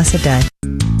have a blessed day.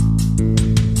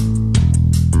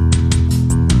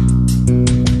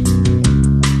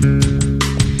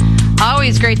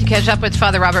 Always great to catch up with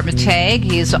Father Robert Matej.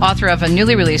 He's author of a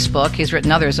newly released book. He's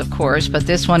written others, of course, but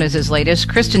this one is his latest,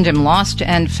 Christendom Lost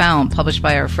and Found, published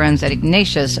by our friends at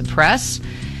Ignatius Press.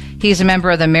 He's a member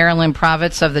of the Maryland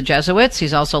Province of the Jesuits.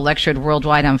 He's also lectured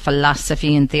worldwide on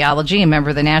philosophy and theology, a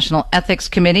member of the National Ethics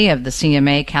Committee of the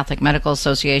CMA, Catholic Medical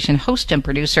Association, host and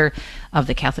producer of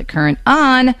the Catholic Current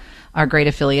on our great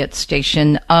affiliate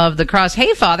station of the Cross.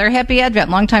 Hey, Father, happy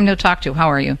Advent. Long time no talk to. How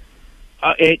are you?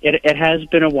 It has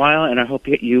been a while, and I hope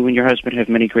you and your husband have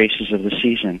many graces of the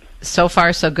season. So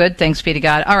far, so good. Thanks be to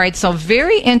God. All right, so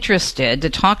very interested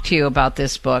to talk to you about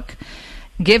this book.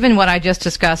 Given what I just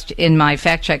discussed in my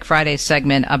Fact Check Friday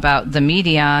segment about the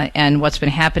media and what's been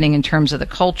happening in terms of the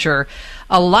culture,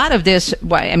 a lot of this,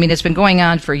 I mean, it's been going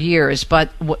on for years,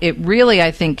 but it really, I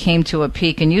think, came to a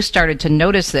peak, and you started to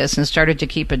notice this and started to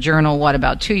keep a journal,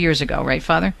 about 2 years ago, right,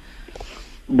 Father?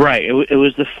 Right. It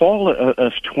was the fall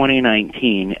of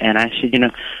 2019, and I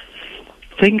said,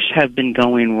 things have been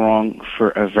going wrong for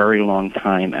a very long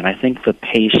time, and I think the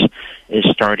pace is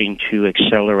starting to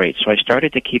accelerate. So I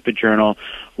started to keep a journal,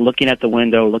 looking at the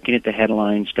window, looking at the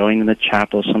headlines, going in the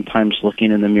chapel, sometimes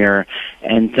looking in the mirror,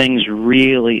 and things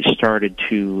really started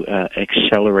to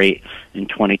accelerate in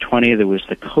 2020. There was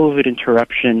the COVID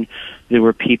interruption. There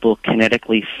were people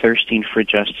kinetically thirsting for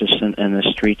justice in the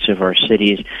streets of our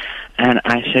cities. And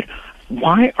I said,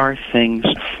 why are things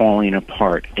falling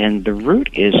apart? And the root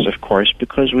is, of course,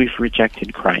 because we've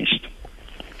rejected Christ.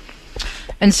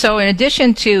 And so in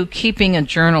addition to keeping a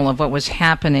journal of what was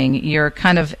happening, you're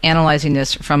kind of analyzing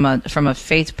this from a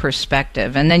faith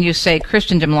perspective. And then you say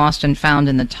Christendom Lost and Found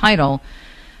in the title,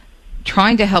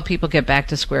 trying to help people get back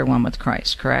to square one with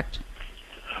Christ, correct?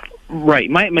 Right.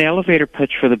 My elevator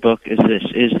pitch for the book is this,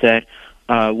 is that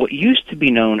what used to be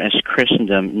known as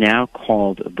Christendom, now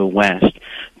called the West,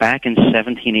 back in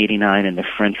 1789 in the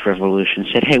French Revolution,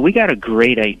 said, hey, we got a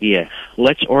great idea.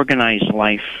 Let's organize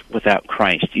life without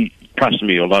Christ. Trust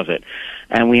me, you'll love it.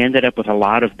 And we ended up with a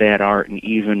lot of bad art and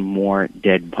even more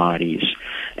dead bodies.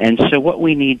 And so what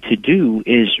we need to do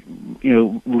is,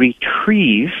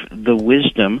 retrieve the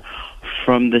wisdom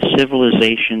from the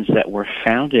civilizations that were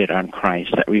founded on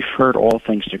Christ, that referred all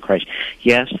things to Christ.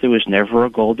 Yes, there was never a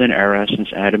golden era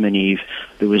since Adam and Eve.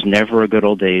 There was never a good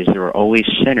old days. There were always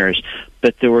sinners.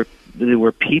 But there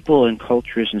were people and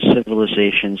cultures and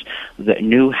civilizations that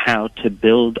knew how to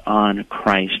build on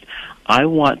Christ. I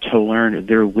want to learn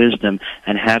their wisdom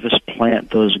and have us plant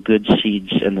those good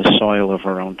seeds in the soil of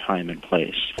our own time and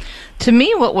place. To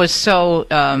me, what was so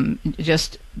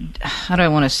how do I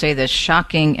want to say this,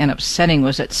 shocking and upsetting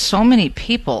was that so many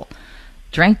people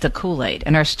drank the Kool-Aid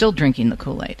and are still drinking the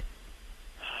Kool-Aid.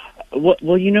 Well,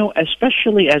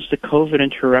 especially as the COVID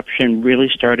interruption really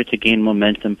started to gain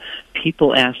momentum,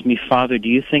 people asked me, Father, do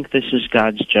you think this is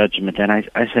God's judgment? And I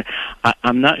said,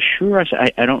 I'm not sure.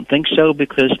 I don't think so,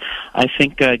 because I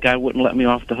think God wouldn't let me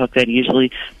off the hook that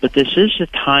easily. But this is a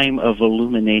time of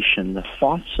illumination. The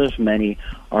thoughts of many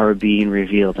are being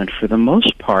revealed. And for the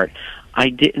most part, I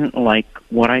didn't like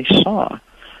what I saw.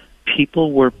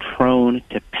 People were prone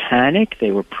to panic.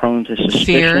 They were prone to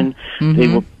suspicion. Fear. They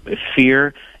were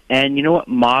fear. And you know what?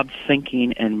 Mob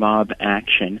thinking and mob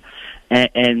action.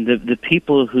 And the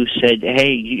people who said,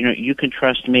 hey, you can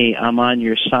trust me, I'm on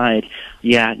your side,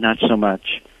 yeah, not so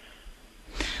much.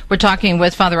 We're talking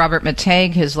with Father Robert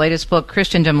Mateg. His latest book,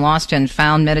 Christendom Lost and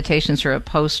Found, Meditations for a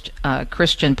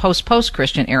Post-Christian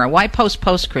era. Why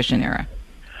post-Christian era?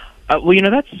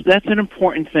 That's an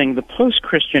important thing. The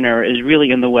post-Christian era is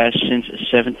really in the West since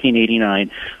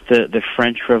 1789, the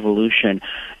French Revolution.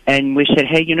 And we said,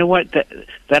 hey, you know what?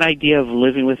 That idea of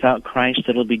living without Christ,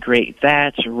 it'll be great.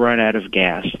 That's run out of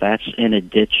gas. That's in a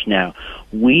ditch now.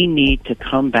 We need to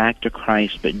come back to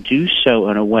Christ, but do so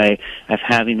in a way of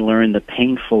having learned the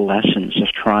painful lessons of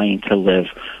trying to live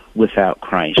without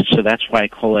Christ. So that's why I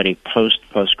call it a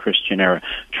post-Christian era.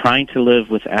 Trying to live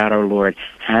without our Lord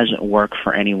hasn't worked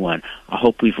for anyone. I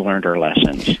hope we've learned our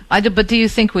lessons. But do you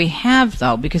think we have,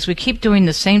 though? Because we keep doing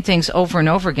the same things over and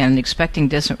over again and expecting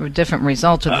different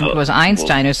results. I think it was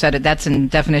Einstein who said it. That's a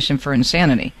definition for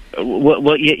insanity.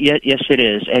 Yes, it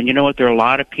is. And you know what? There are a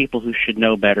lot of people who should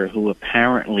know better who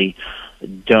apparently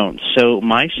don't. So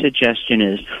my suggestion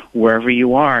is, wherever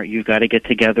you are, you've got to get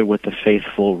together with the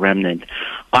faithful remnant.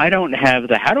 I don't have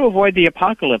the how to avoid the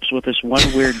apocalypse with this one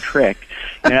weird trick,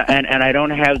 and I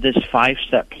don't have this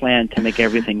 5-step plan to make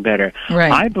everything better.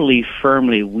 Right. I believe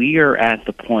firmly we are at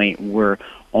the point where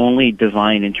only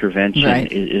divine intervention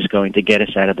is going to get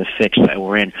us out of the fix that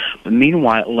we're in. But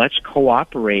meanwhile, let's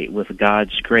cooperate with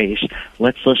God's grace.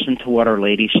 Let's listen to what Our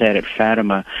Lady said at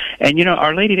Fatima. And,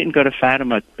 Our Lady didn't go to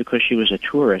Fatima because she was a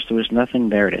tourist. There was nothing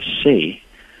there to see.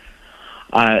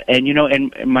 And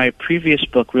in my previous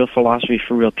book, Real Philosophy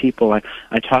for Real People,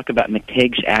 I talk about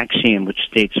McTague's axiom, which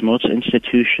states most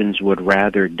institutions would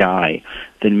rather die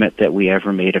than admit that we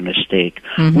ever made a mistake.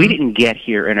 Mm-hmm. We didn't get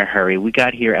here in a hurry. We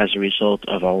got here as a result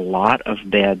of a lot of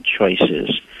bad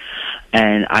choices.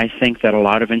 And I think that a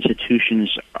lot of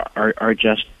institutions are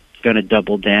just going to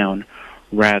double down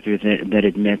rather than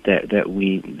admit that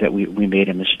we made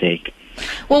a mistake.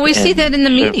 Well, we see that in the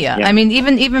media. Yeah. I mean,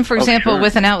 even for example, sure.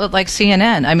 with an outlet like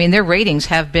CNN, I mean, their ratings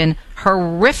have been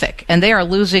horrific, and they are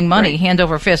losing money hand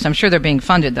over fist. I'm sure they're being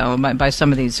funded, though, by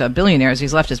some of these billionaires,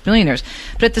 these leftist billionaires.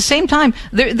 But at the same time,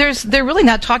 they're really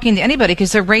not talking to anybody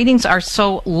because their ratings are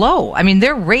so low. I mean,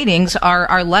 their ratings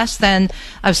are less than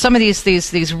some of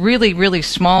these really, really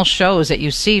small shows that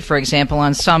you see, for example,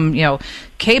 on some,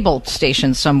 cable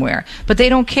station somewhere. But they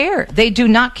don't care. They do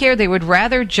not care. They would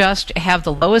rather just have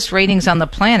the lowest ratings on the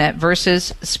planet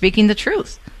versus speaking the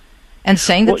truth and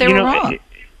saying that they were wrong.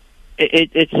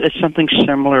 It's something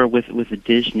similar with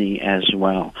Disney as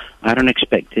well. I don't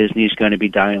expect Disney's going to be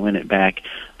dialing it back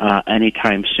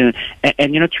anytime soon.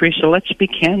 And Teresa, let's be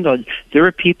candid. There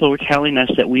are people who are telling us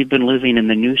that we've been living in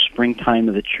the new springtime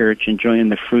of the church, enjoying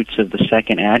the fruits of the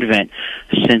second advent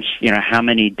since, how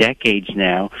many decades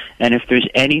now. And if there's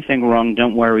anything wrong,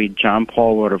 don't worry. John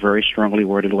Paul wrote a very strongly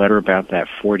worded letter about that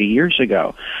 40 years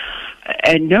ago.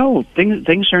 And no,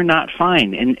 things are not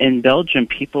fine. In Belgium,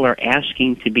 people are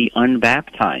asking to be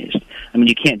unbaptized. I mean,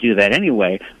 you can't do that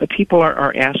anyway, but people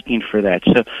are asking for that.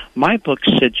 So my book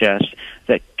suggests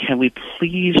that can we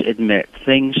please admit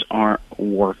things aren't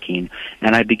working?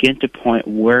 And I begin to point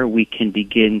where we can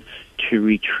begin to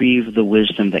retrieve the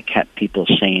wisdom that kept people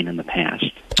sane in the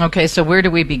past. Okay, so where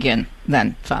do we begin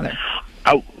then, Father?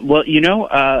 Well,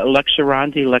 lex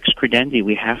orandi, lex credendi,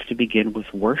 we have to begin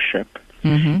with worship.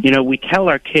 Mm-hmm. We tell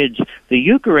our kids the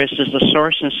Eucharist is the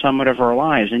source and summit of our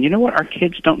lives. And you know what? Our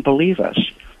kids don't believe us,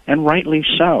 and rightly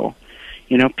so.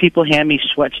 People hand me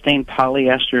sweat-stained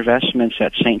polyester vestments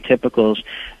at St. Typicals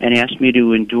and ask me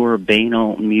to endure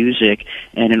banal music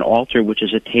and an altar, which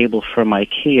is a table from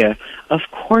IKEA. Of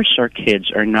course our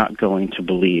kids are not going to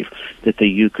believe that the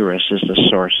Eucharist is the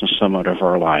source and summit of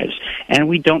our lives. And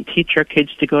we don't teach our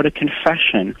kids to go to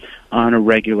confession on a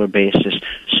regular basis.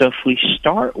 So if we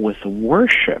start with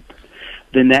worship,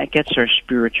 then that gets our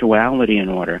spirituality in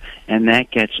order, and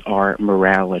that gets our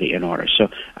morality in order. So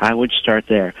I would start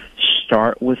there.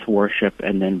 Start with worship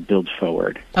and then build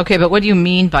forward. Okay, but what do you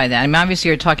mean by that? I mean, obviously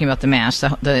you're talking about the Mass,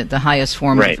 the highest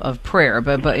form of prayer,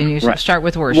 but you start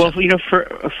with worship.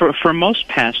 Well, for most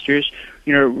pastors,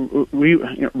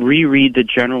 reread the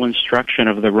general instruction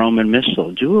of the Roman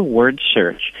Missal. Do a word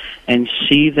search and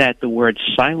see that the word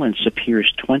silence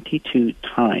appears 22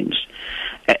 times.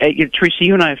 Teresa,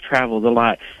 you and I have traveled a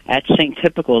lot. At St.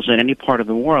 Typicals in any part of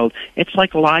the world, it's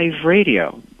like live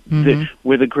radio. Mm-hmm.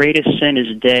 Where the greatest sin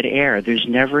is dead air. There's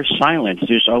never silence.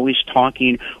 There's always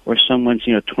talking, or someone's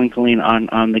twinkling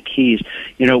on the keys.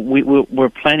 We're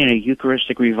planning a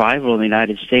Eucharistic revival in the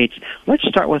United States. Let's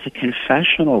start with a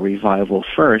confessional revival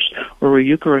first, or a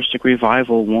Eucharistic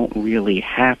revival won't really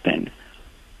happen.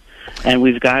 And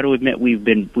we've got to admit we've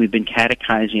been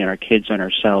catechizing our kids and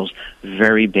ourselves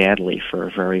very badly for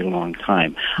a very long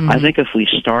time. Mm-hmm. I think if we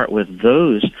start with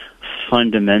those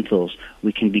fundamentals,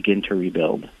 we can begin to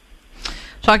rebuild.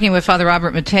 Talking with Father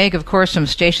Robert McTague, of course, from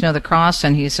Station of the Cross,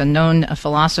 and he's a known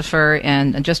philosopher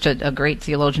and just a great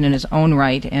theologian in his own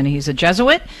right, and he's a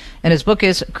Jesuit, and his book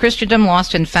is Christendom,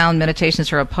 Lost and Found, Meditations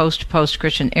for a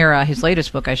Post-Christian Era, his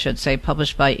latest book, I should say,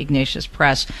 published by Ignatius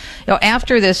Press.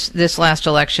 After this last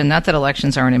election, not that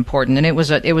elections aren't important, and it was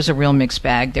a real mixed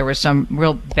bag. There were some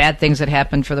real bad things that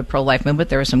happened for the pro-life movement.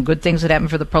 There were some good things that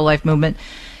happened for the pro-life movement.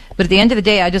 But at the end of the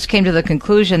day, I just came to the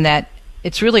conclusion that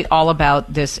it's really all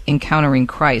about this encountering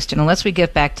Christ. And unless we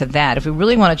get back to that, if we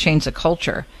really want to change the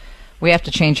culture, we have to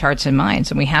change hearts and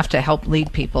minds, and we have to help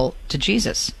lead people to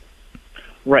Jesus.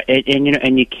 Right,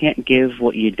 and you can't give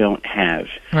what you don't have.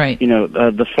 Right.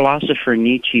 The philosopher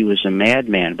Nietzsche was a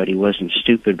madman, but he wasn't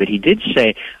stupid. But he did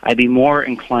say, I'd be more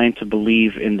inclined to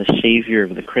believe in the Savior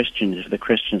of the Christians if the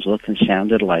Christians looked and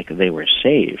sounded like they were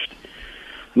saved.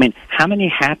 I mean, how many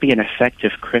happy and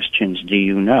effective Christians do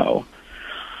you know?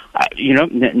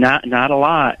 Not a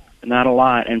lot. Not a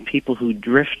lot. And people who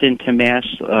drift into Mass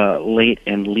late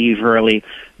and leave early,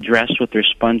 dressed with their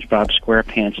SpongeBob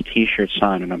SquarePants T-shirts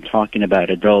on, and I'm talking about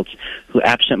adults who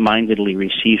absent-mindedly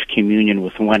receive communion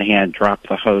with one hand, drop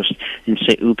the host, and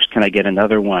say, oops, can I get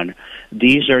another one?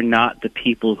 These are not the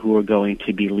people who are going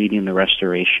to be leading the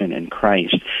restoration in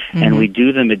Christ. Mm-hmm. And we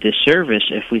do them a disservice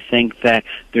if we think that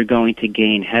they're going to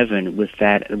gain heaven with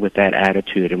that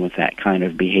attitude and with that kind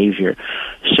of behavior.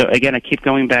 So again, I keep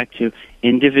going back to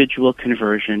individual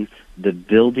conversion, the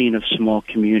building of small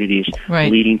communities,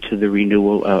 leading to the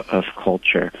renewal of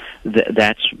culture.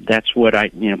 That's what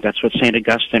St.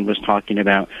 Augustine was talking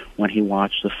about when he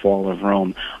watched the fall of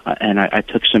Rome, and I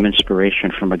took some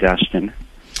inspiration from Augustine.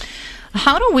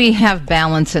 How do we have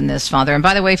balance in this, Father? And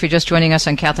by the way, if you're just joining us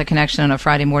on Catholic Connection on a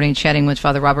Friday morning, chatting with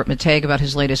Father Robert Matej about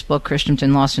his latest book,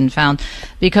 Christendom Lost and Found,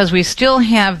 because we still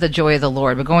have the joy of the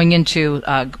Lord. We're going into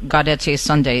Gaudete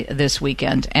Sunday this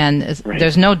weekend, and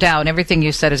there's no doubt, and everything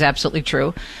you said is absolutely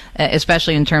true,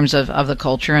 especially in terms of the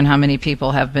culture and how many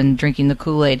people have been drinking the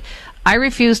Kool-Aid. I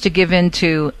refuse to give in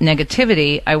to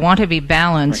negativity. I want to be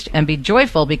balanced and be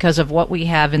joyful because of what we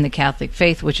have in the Catholic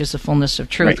faith, which is the fullness of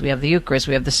truth. Right. We have the Eucharist,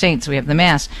 we have the saints, we have the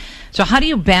Mass. So how do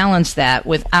you balance that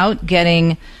without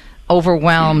getting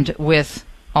overwhelmed with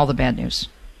all the bad news?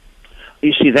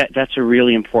 You see, that's a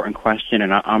really important question,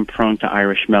 and I'm prone to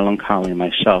Irish melancholy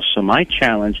myself. So my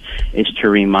challenge is to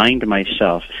remind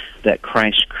myself that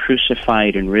Christ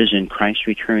crucified and risen, Christ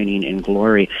returning in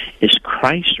glory, is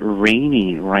Christ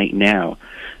reigning right now.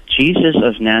 Jesus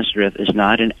of Nazareth is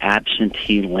not an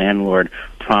absentee landlord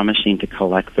promising to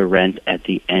collect the rent at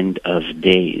the end of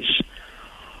days.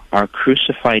 Our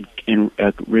crucified and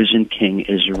risen King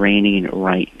is reigning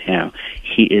right now.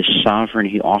 He is sovereign.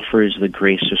 He offers the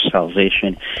grace of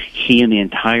salvation. He and the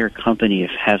entire company of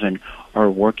heaven are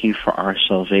working for our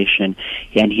salvation,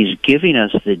 and he's giving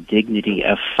us the dignity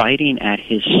of fighting at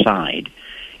his side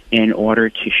in order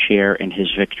to share in his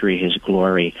victory, his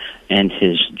glory, and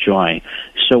his joy.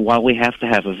 So while we have to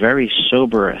have a very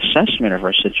sober assessment of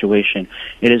our situation,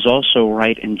 it is also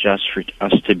right and just for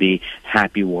us to be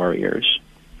happy warriors.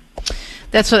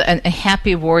 That's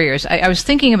happy warriors. I was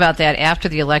thinking about that after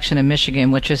the election in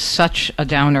Michigan, which is such a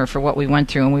downer for what we went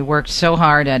through, and we worked so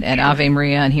hard at Ave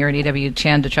Maria and here at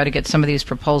EWTN to try to get some of these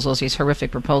proposals, these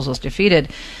horrific proposals,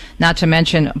 defeated, not to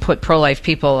mention put pro-life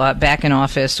people back in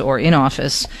office or in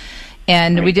office.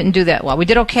 And we didn't do that well. We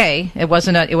did okay. It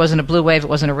wasn't a blue wave. It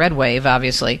wasn't a red wave,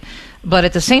 obviously. But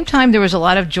at the same time, there was a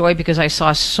lot of joy because I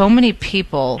saw so many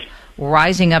people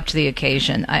rising up to the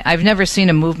occasion. I've never seen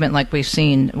a movement like we've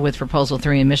seen with Proposal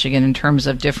 3 in Michigan in terms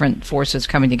of different forces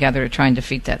coming together to try and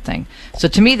defeat that thing. So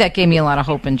to me, that gave me a lot of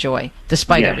hope and joy,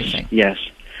 despite everything. Yes.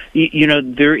 You know,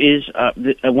 there is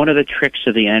one of the tricks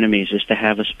of the enemies is to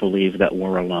have us believe that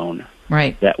we're alone,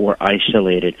 right? That we're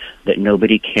isolated, that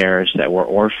nobody cares, that we're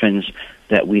orphans,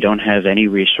 that we don't have any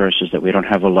resources, that we don't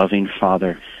have a loving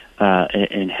Father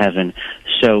in heaven.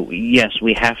 So, yes,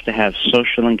 we have to have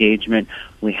social engagement.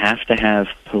 We have to have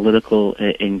political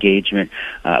engagement.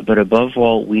 But above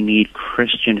all, we need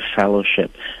Christian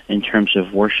fellowship in terms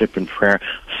of worship and prayer.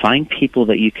 Find people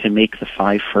that you can make the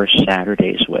 5 first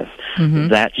Saturdays with. Mm-hmm.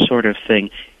 That sort of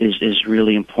thing is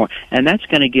really important. And that's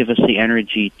going to give us the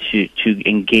energy to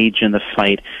engage in the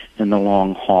fight in the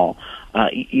long haul.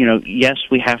 Yes,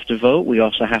 we have to vote. We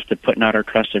also have to put not our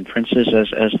trust in princes,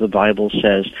 as the Bible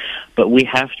says. But we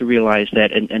have to realize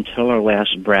that until our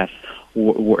last breath,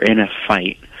 we're in a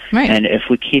fight. Right. And if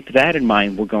we keep that in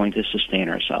mind, we're going to sustain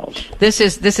ourselves. This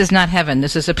is not heaven.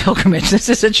 This is a pilgrimage. This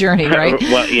is a journey, right?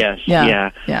 Well, yes.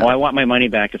 Yeah. Well, I want my money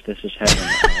back if this is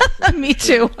heaven. Me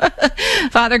too.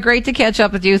 Father, great to catch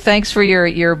up with you. Thanks for your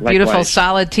beautiful, Likewise.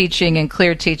 solid teaching and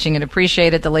clear teaching, and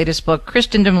appreciate it. The latest book,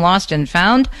 Christendom Lost and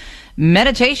Found,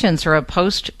 Meditations for a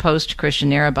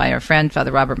Post-Christian Era by our friend,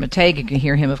 Father Robert Matej. You can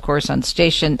hear him, of course, on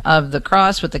Station of the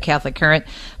Cross with the Catholic Current.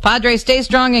 Padre, stay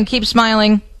strong and keep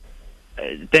smiling.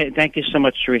 Thank you so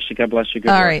much, Teresa. God bless you. Good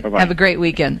All work. right. Bye-bye. Have a great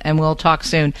weekend, and we'll talk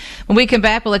soon. When we come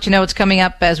back, we'll let you know what's coming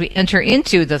up as we enter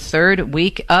into the third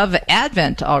week of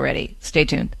Advent already. Stay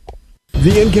tuned.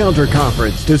 The Encounter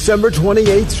Conference, December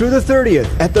 28th through the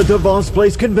 30th at the DeVos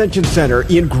Place Convention Center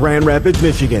in Grand Rapids,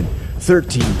 Michigan.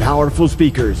 13 powerful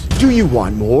speakers. Do you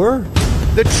want more?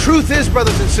 The truth is,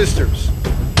 brothers and sisters,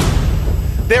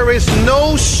 there is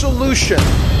no solution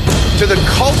to the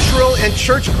cultural and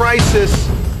church crisis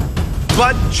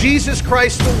but Jesus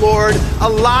Christ the Lord,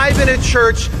 alive in a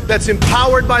church that's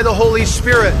empowered by the Holy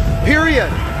Spirit. Period.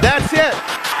 That's it.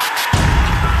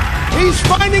 He's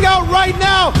finding out right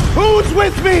now who's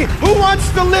with me, who wants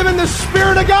to live in the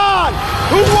Spirit of God,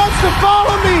 who wants to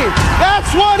follow me.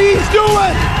 That's what he's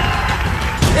doing.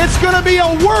 It's going to be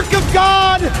a work of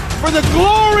God for the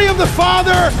glory of the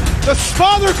Father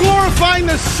glorifying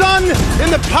the Son in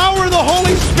the power of the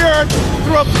Holy Spirit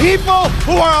through a people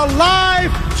who are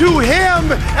alive to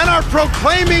Him and are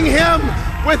proclaiming Him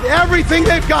with everything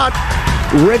they've got.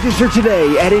 Register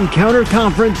today at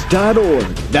EncounterConference.org.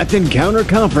 That's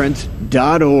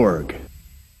EncounterConference.org.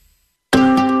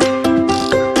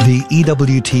 The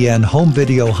EWTN home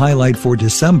video highlight for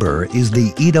December is the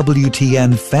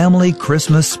EWTN Family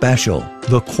Christmas Special.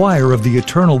 The choir of the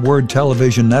Eternal Word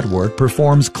Television Network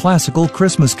performs classical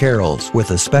Christmas carols with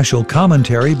a special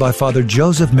commentary by Father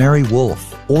Joseph Mary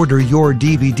Wolfe. Order your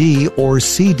DVD or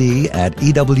CD at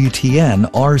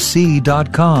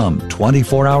EWTNRC.com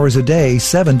 24 hours a day,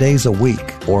 7 days a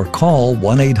week, or call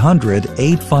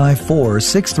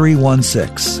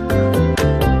 1-800-854-6316.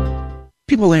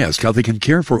 People ask how they can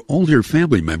care for older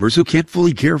family members who can't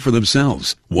fully care for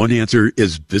themselves. One answer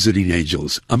is Visiting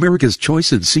Angels, America's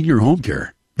choice in senior home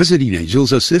care. Visiting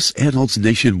Angels assists adults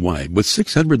nationwide with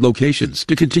 600 locations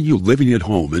to continue living at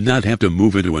home and not have to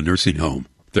move into a nursing home.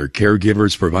 Their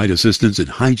caregivers provide assistance in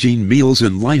hygiene, meals,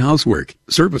 and light housework.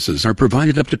 Services are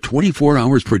provided up to 24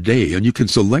 hours per day, and you can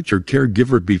select your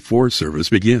caregiver before service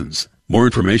begins. More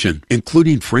information,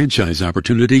 including franchise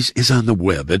opportunities, is on the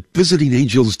web at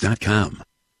visitingangels.com.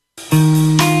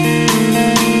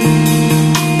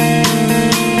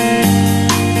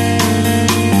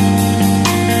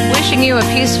 Wishing you a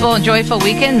peaceful and joyful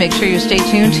weekend. Make sure you stay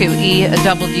tuned to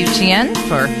EWTN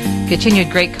for continued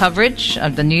great coverage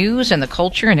of the news and the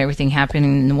culture and everything happening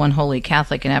in the one holy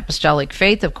Catholic and Apostolic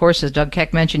faith. Of course, as Doug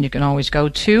Keck mentioned, you can always go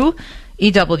to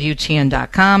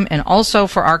EWTN.com, and also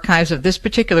for archives of this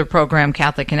particular program,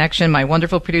 Catholic Connection, my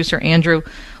wonderful producer Andrew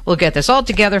will get this all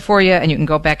together for you, and you can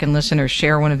go back and listen or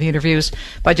share one of the interviews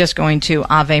by just going to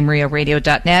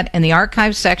AveMariaRadio.net in the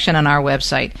archives section on our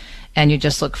website, and you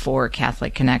just look for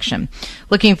Catholic Connection.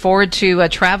 Looking forward to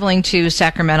traveling to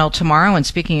Sacramento tomorrow and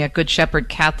speaking at Good Shepherd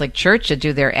Catholic Church to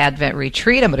do their Advent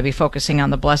retreat. I'm going to be focusing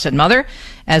on the Blessed Mother,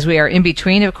 as we are in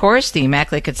between, of course, the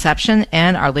Immaculate Conception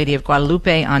and Our Lady of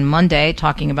Guadalupe on Monday,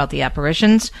 talking about the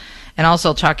apparitions, and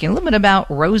also talking a little bit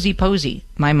about Rosie Posey,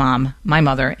 my mom, my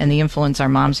mother, and the influence our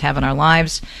moms have in our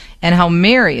lives, and how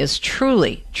Mary is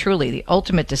truly, truly the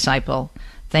ultimate disciple,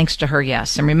 thanks to her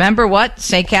yes. And remember what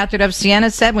St. Catherine of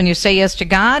Siena said, when you say yes to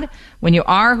God, when you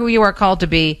are who you are called to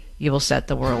be, you will set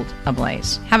the world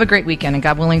ablaze. Have a great weekend, and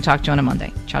God willing, talk to you on a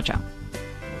Monday. Ciao, ciao.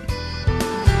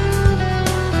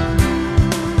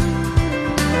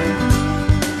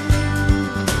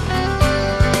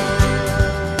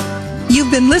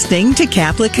 You've been listening to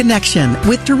Catholic Connection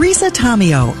with Teresa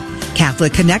Tomeo.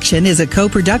 Catholic Connection is a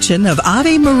co-production of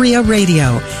Ave Maria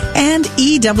Radio and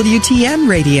EWTN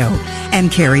Radio, and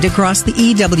carried across the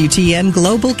EWTN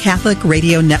Global Catholic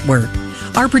Radio Network.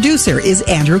 Our producer is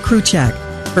Andrew Kruchek.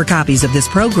 For copies of this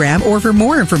program or for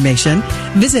more information,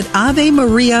 visit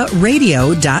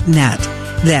AveMariaRadio.net.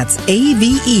 That's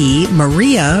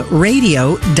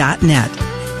AveMariaRadio.net.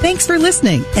 Thanks for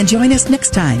listening, and join us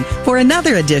next time for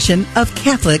another edition of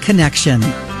Catholic Connection.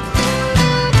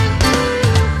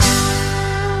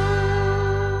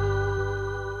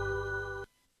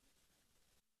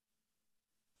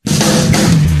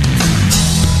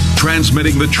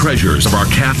 Transmitting the treasures of our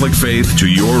Catholic faith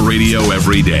to your radio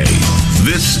every day.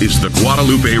 This is the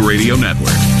Guadalupe Radio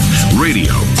Network.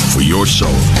 Radio for your soul.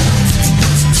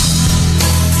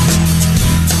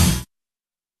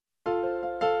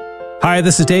 Hi,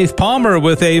 this is Dave Palmer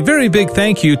with a very big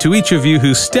thank you to each of you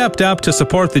who stepped up to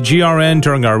support the GRN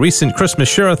during our recent Christmas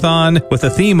Share-a-thon with the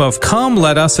theme of Come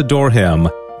Let Us Adore Him.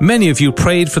 Many of you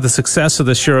prayed for the success of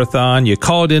the Share-a-thon, you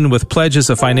called in with pledges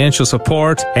of financial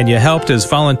support, and you helped as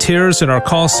volunteers in our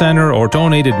call center or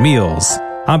donated meals.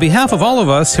 On behalf of all of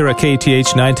us here at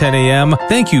KTH 910 AM,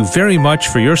 thank you very much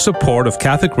for your support of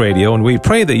Catholic Radio, and we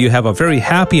pray that you have a very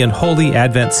happy and holy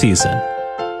Advent season.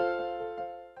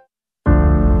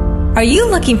 Are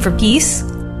you looking for peace?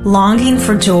 Longing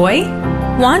for joy?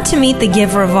 Want to meet the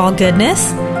giver of all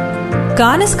goodness?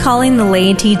 God is calling the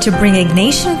laity to bring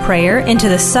Ignatian prayer into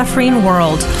the suffering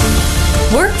world.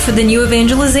 Work for the new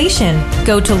evangelization.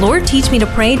 Go to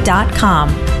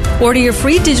LordTeachMeToPray.com. Order your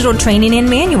free digital training and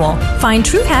manual. Find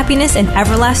true happiness and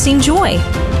everlasting joy.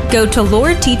 Go to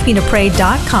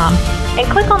LordTeachMeToPray.com and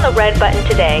click on the red button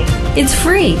today. It's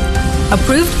free.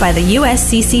 Approved by the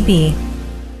USCCB.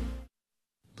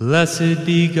 Blessed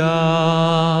be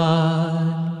God.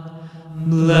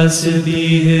 Blessed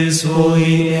be His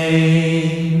holy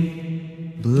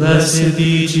name. Blessed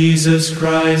be Jesus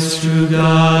Christ, true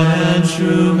God and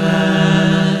true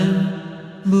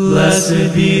man.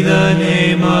 Blessed be the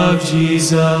name of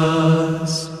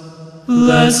Jesus.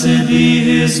 Blessed be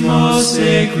His most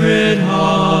sacred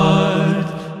heart.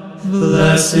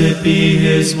 Blessed be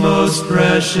His most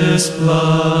precious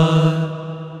blood.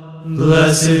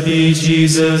 Blessed be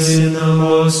Jesus in the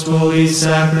most holy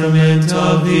sacrament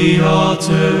of the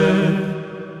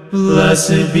altar.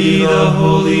 Blessed be the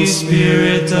Holy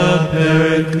Spirit, the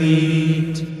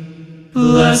Paraclete.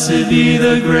 Blessed be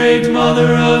the great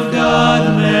Mother of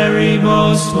God, Mary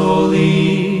most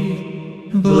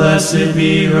holy. Blessed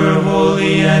be her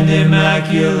holy and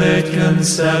immaculate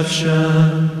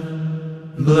conception.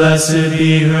 Blessed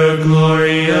be her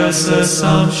glorious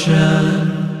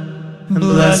assumption.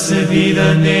 Blessed be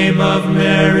the name of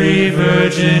Mary,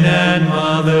 Virgin and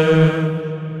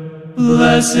Mother.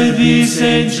 Blessed be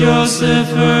Saint Joseph,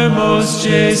 her most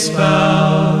chaste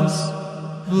spouse.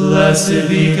 Blessed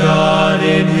be God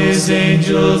in his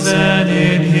angels and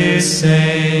in his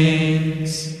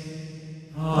saints.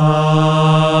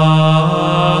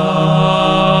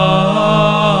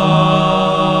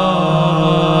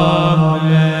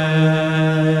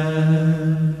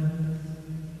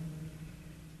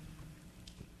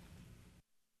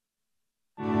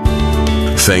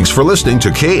 Thanks for listening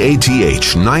to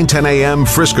KATH 910 AM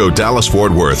Frisco, Dallas,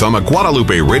 Fort Worth on the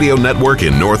Guadalupe Radio Network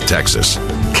in North Texas.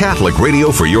 Catholic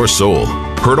radio for your soul.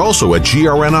 Heard also at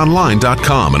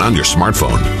grnonline.com and on your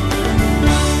smartphone.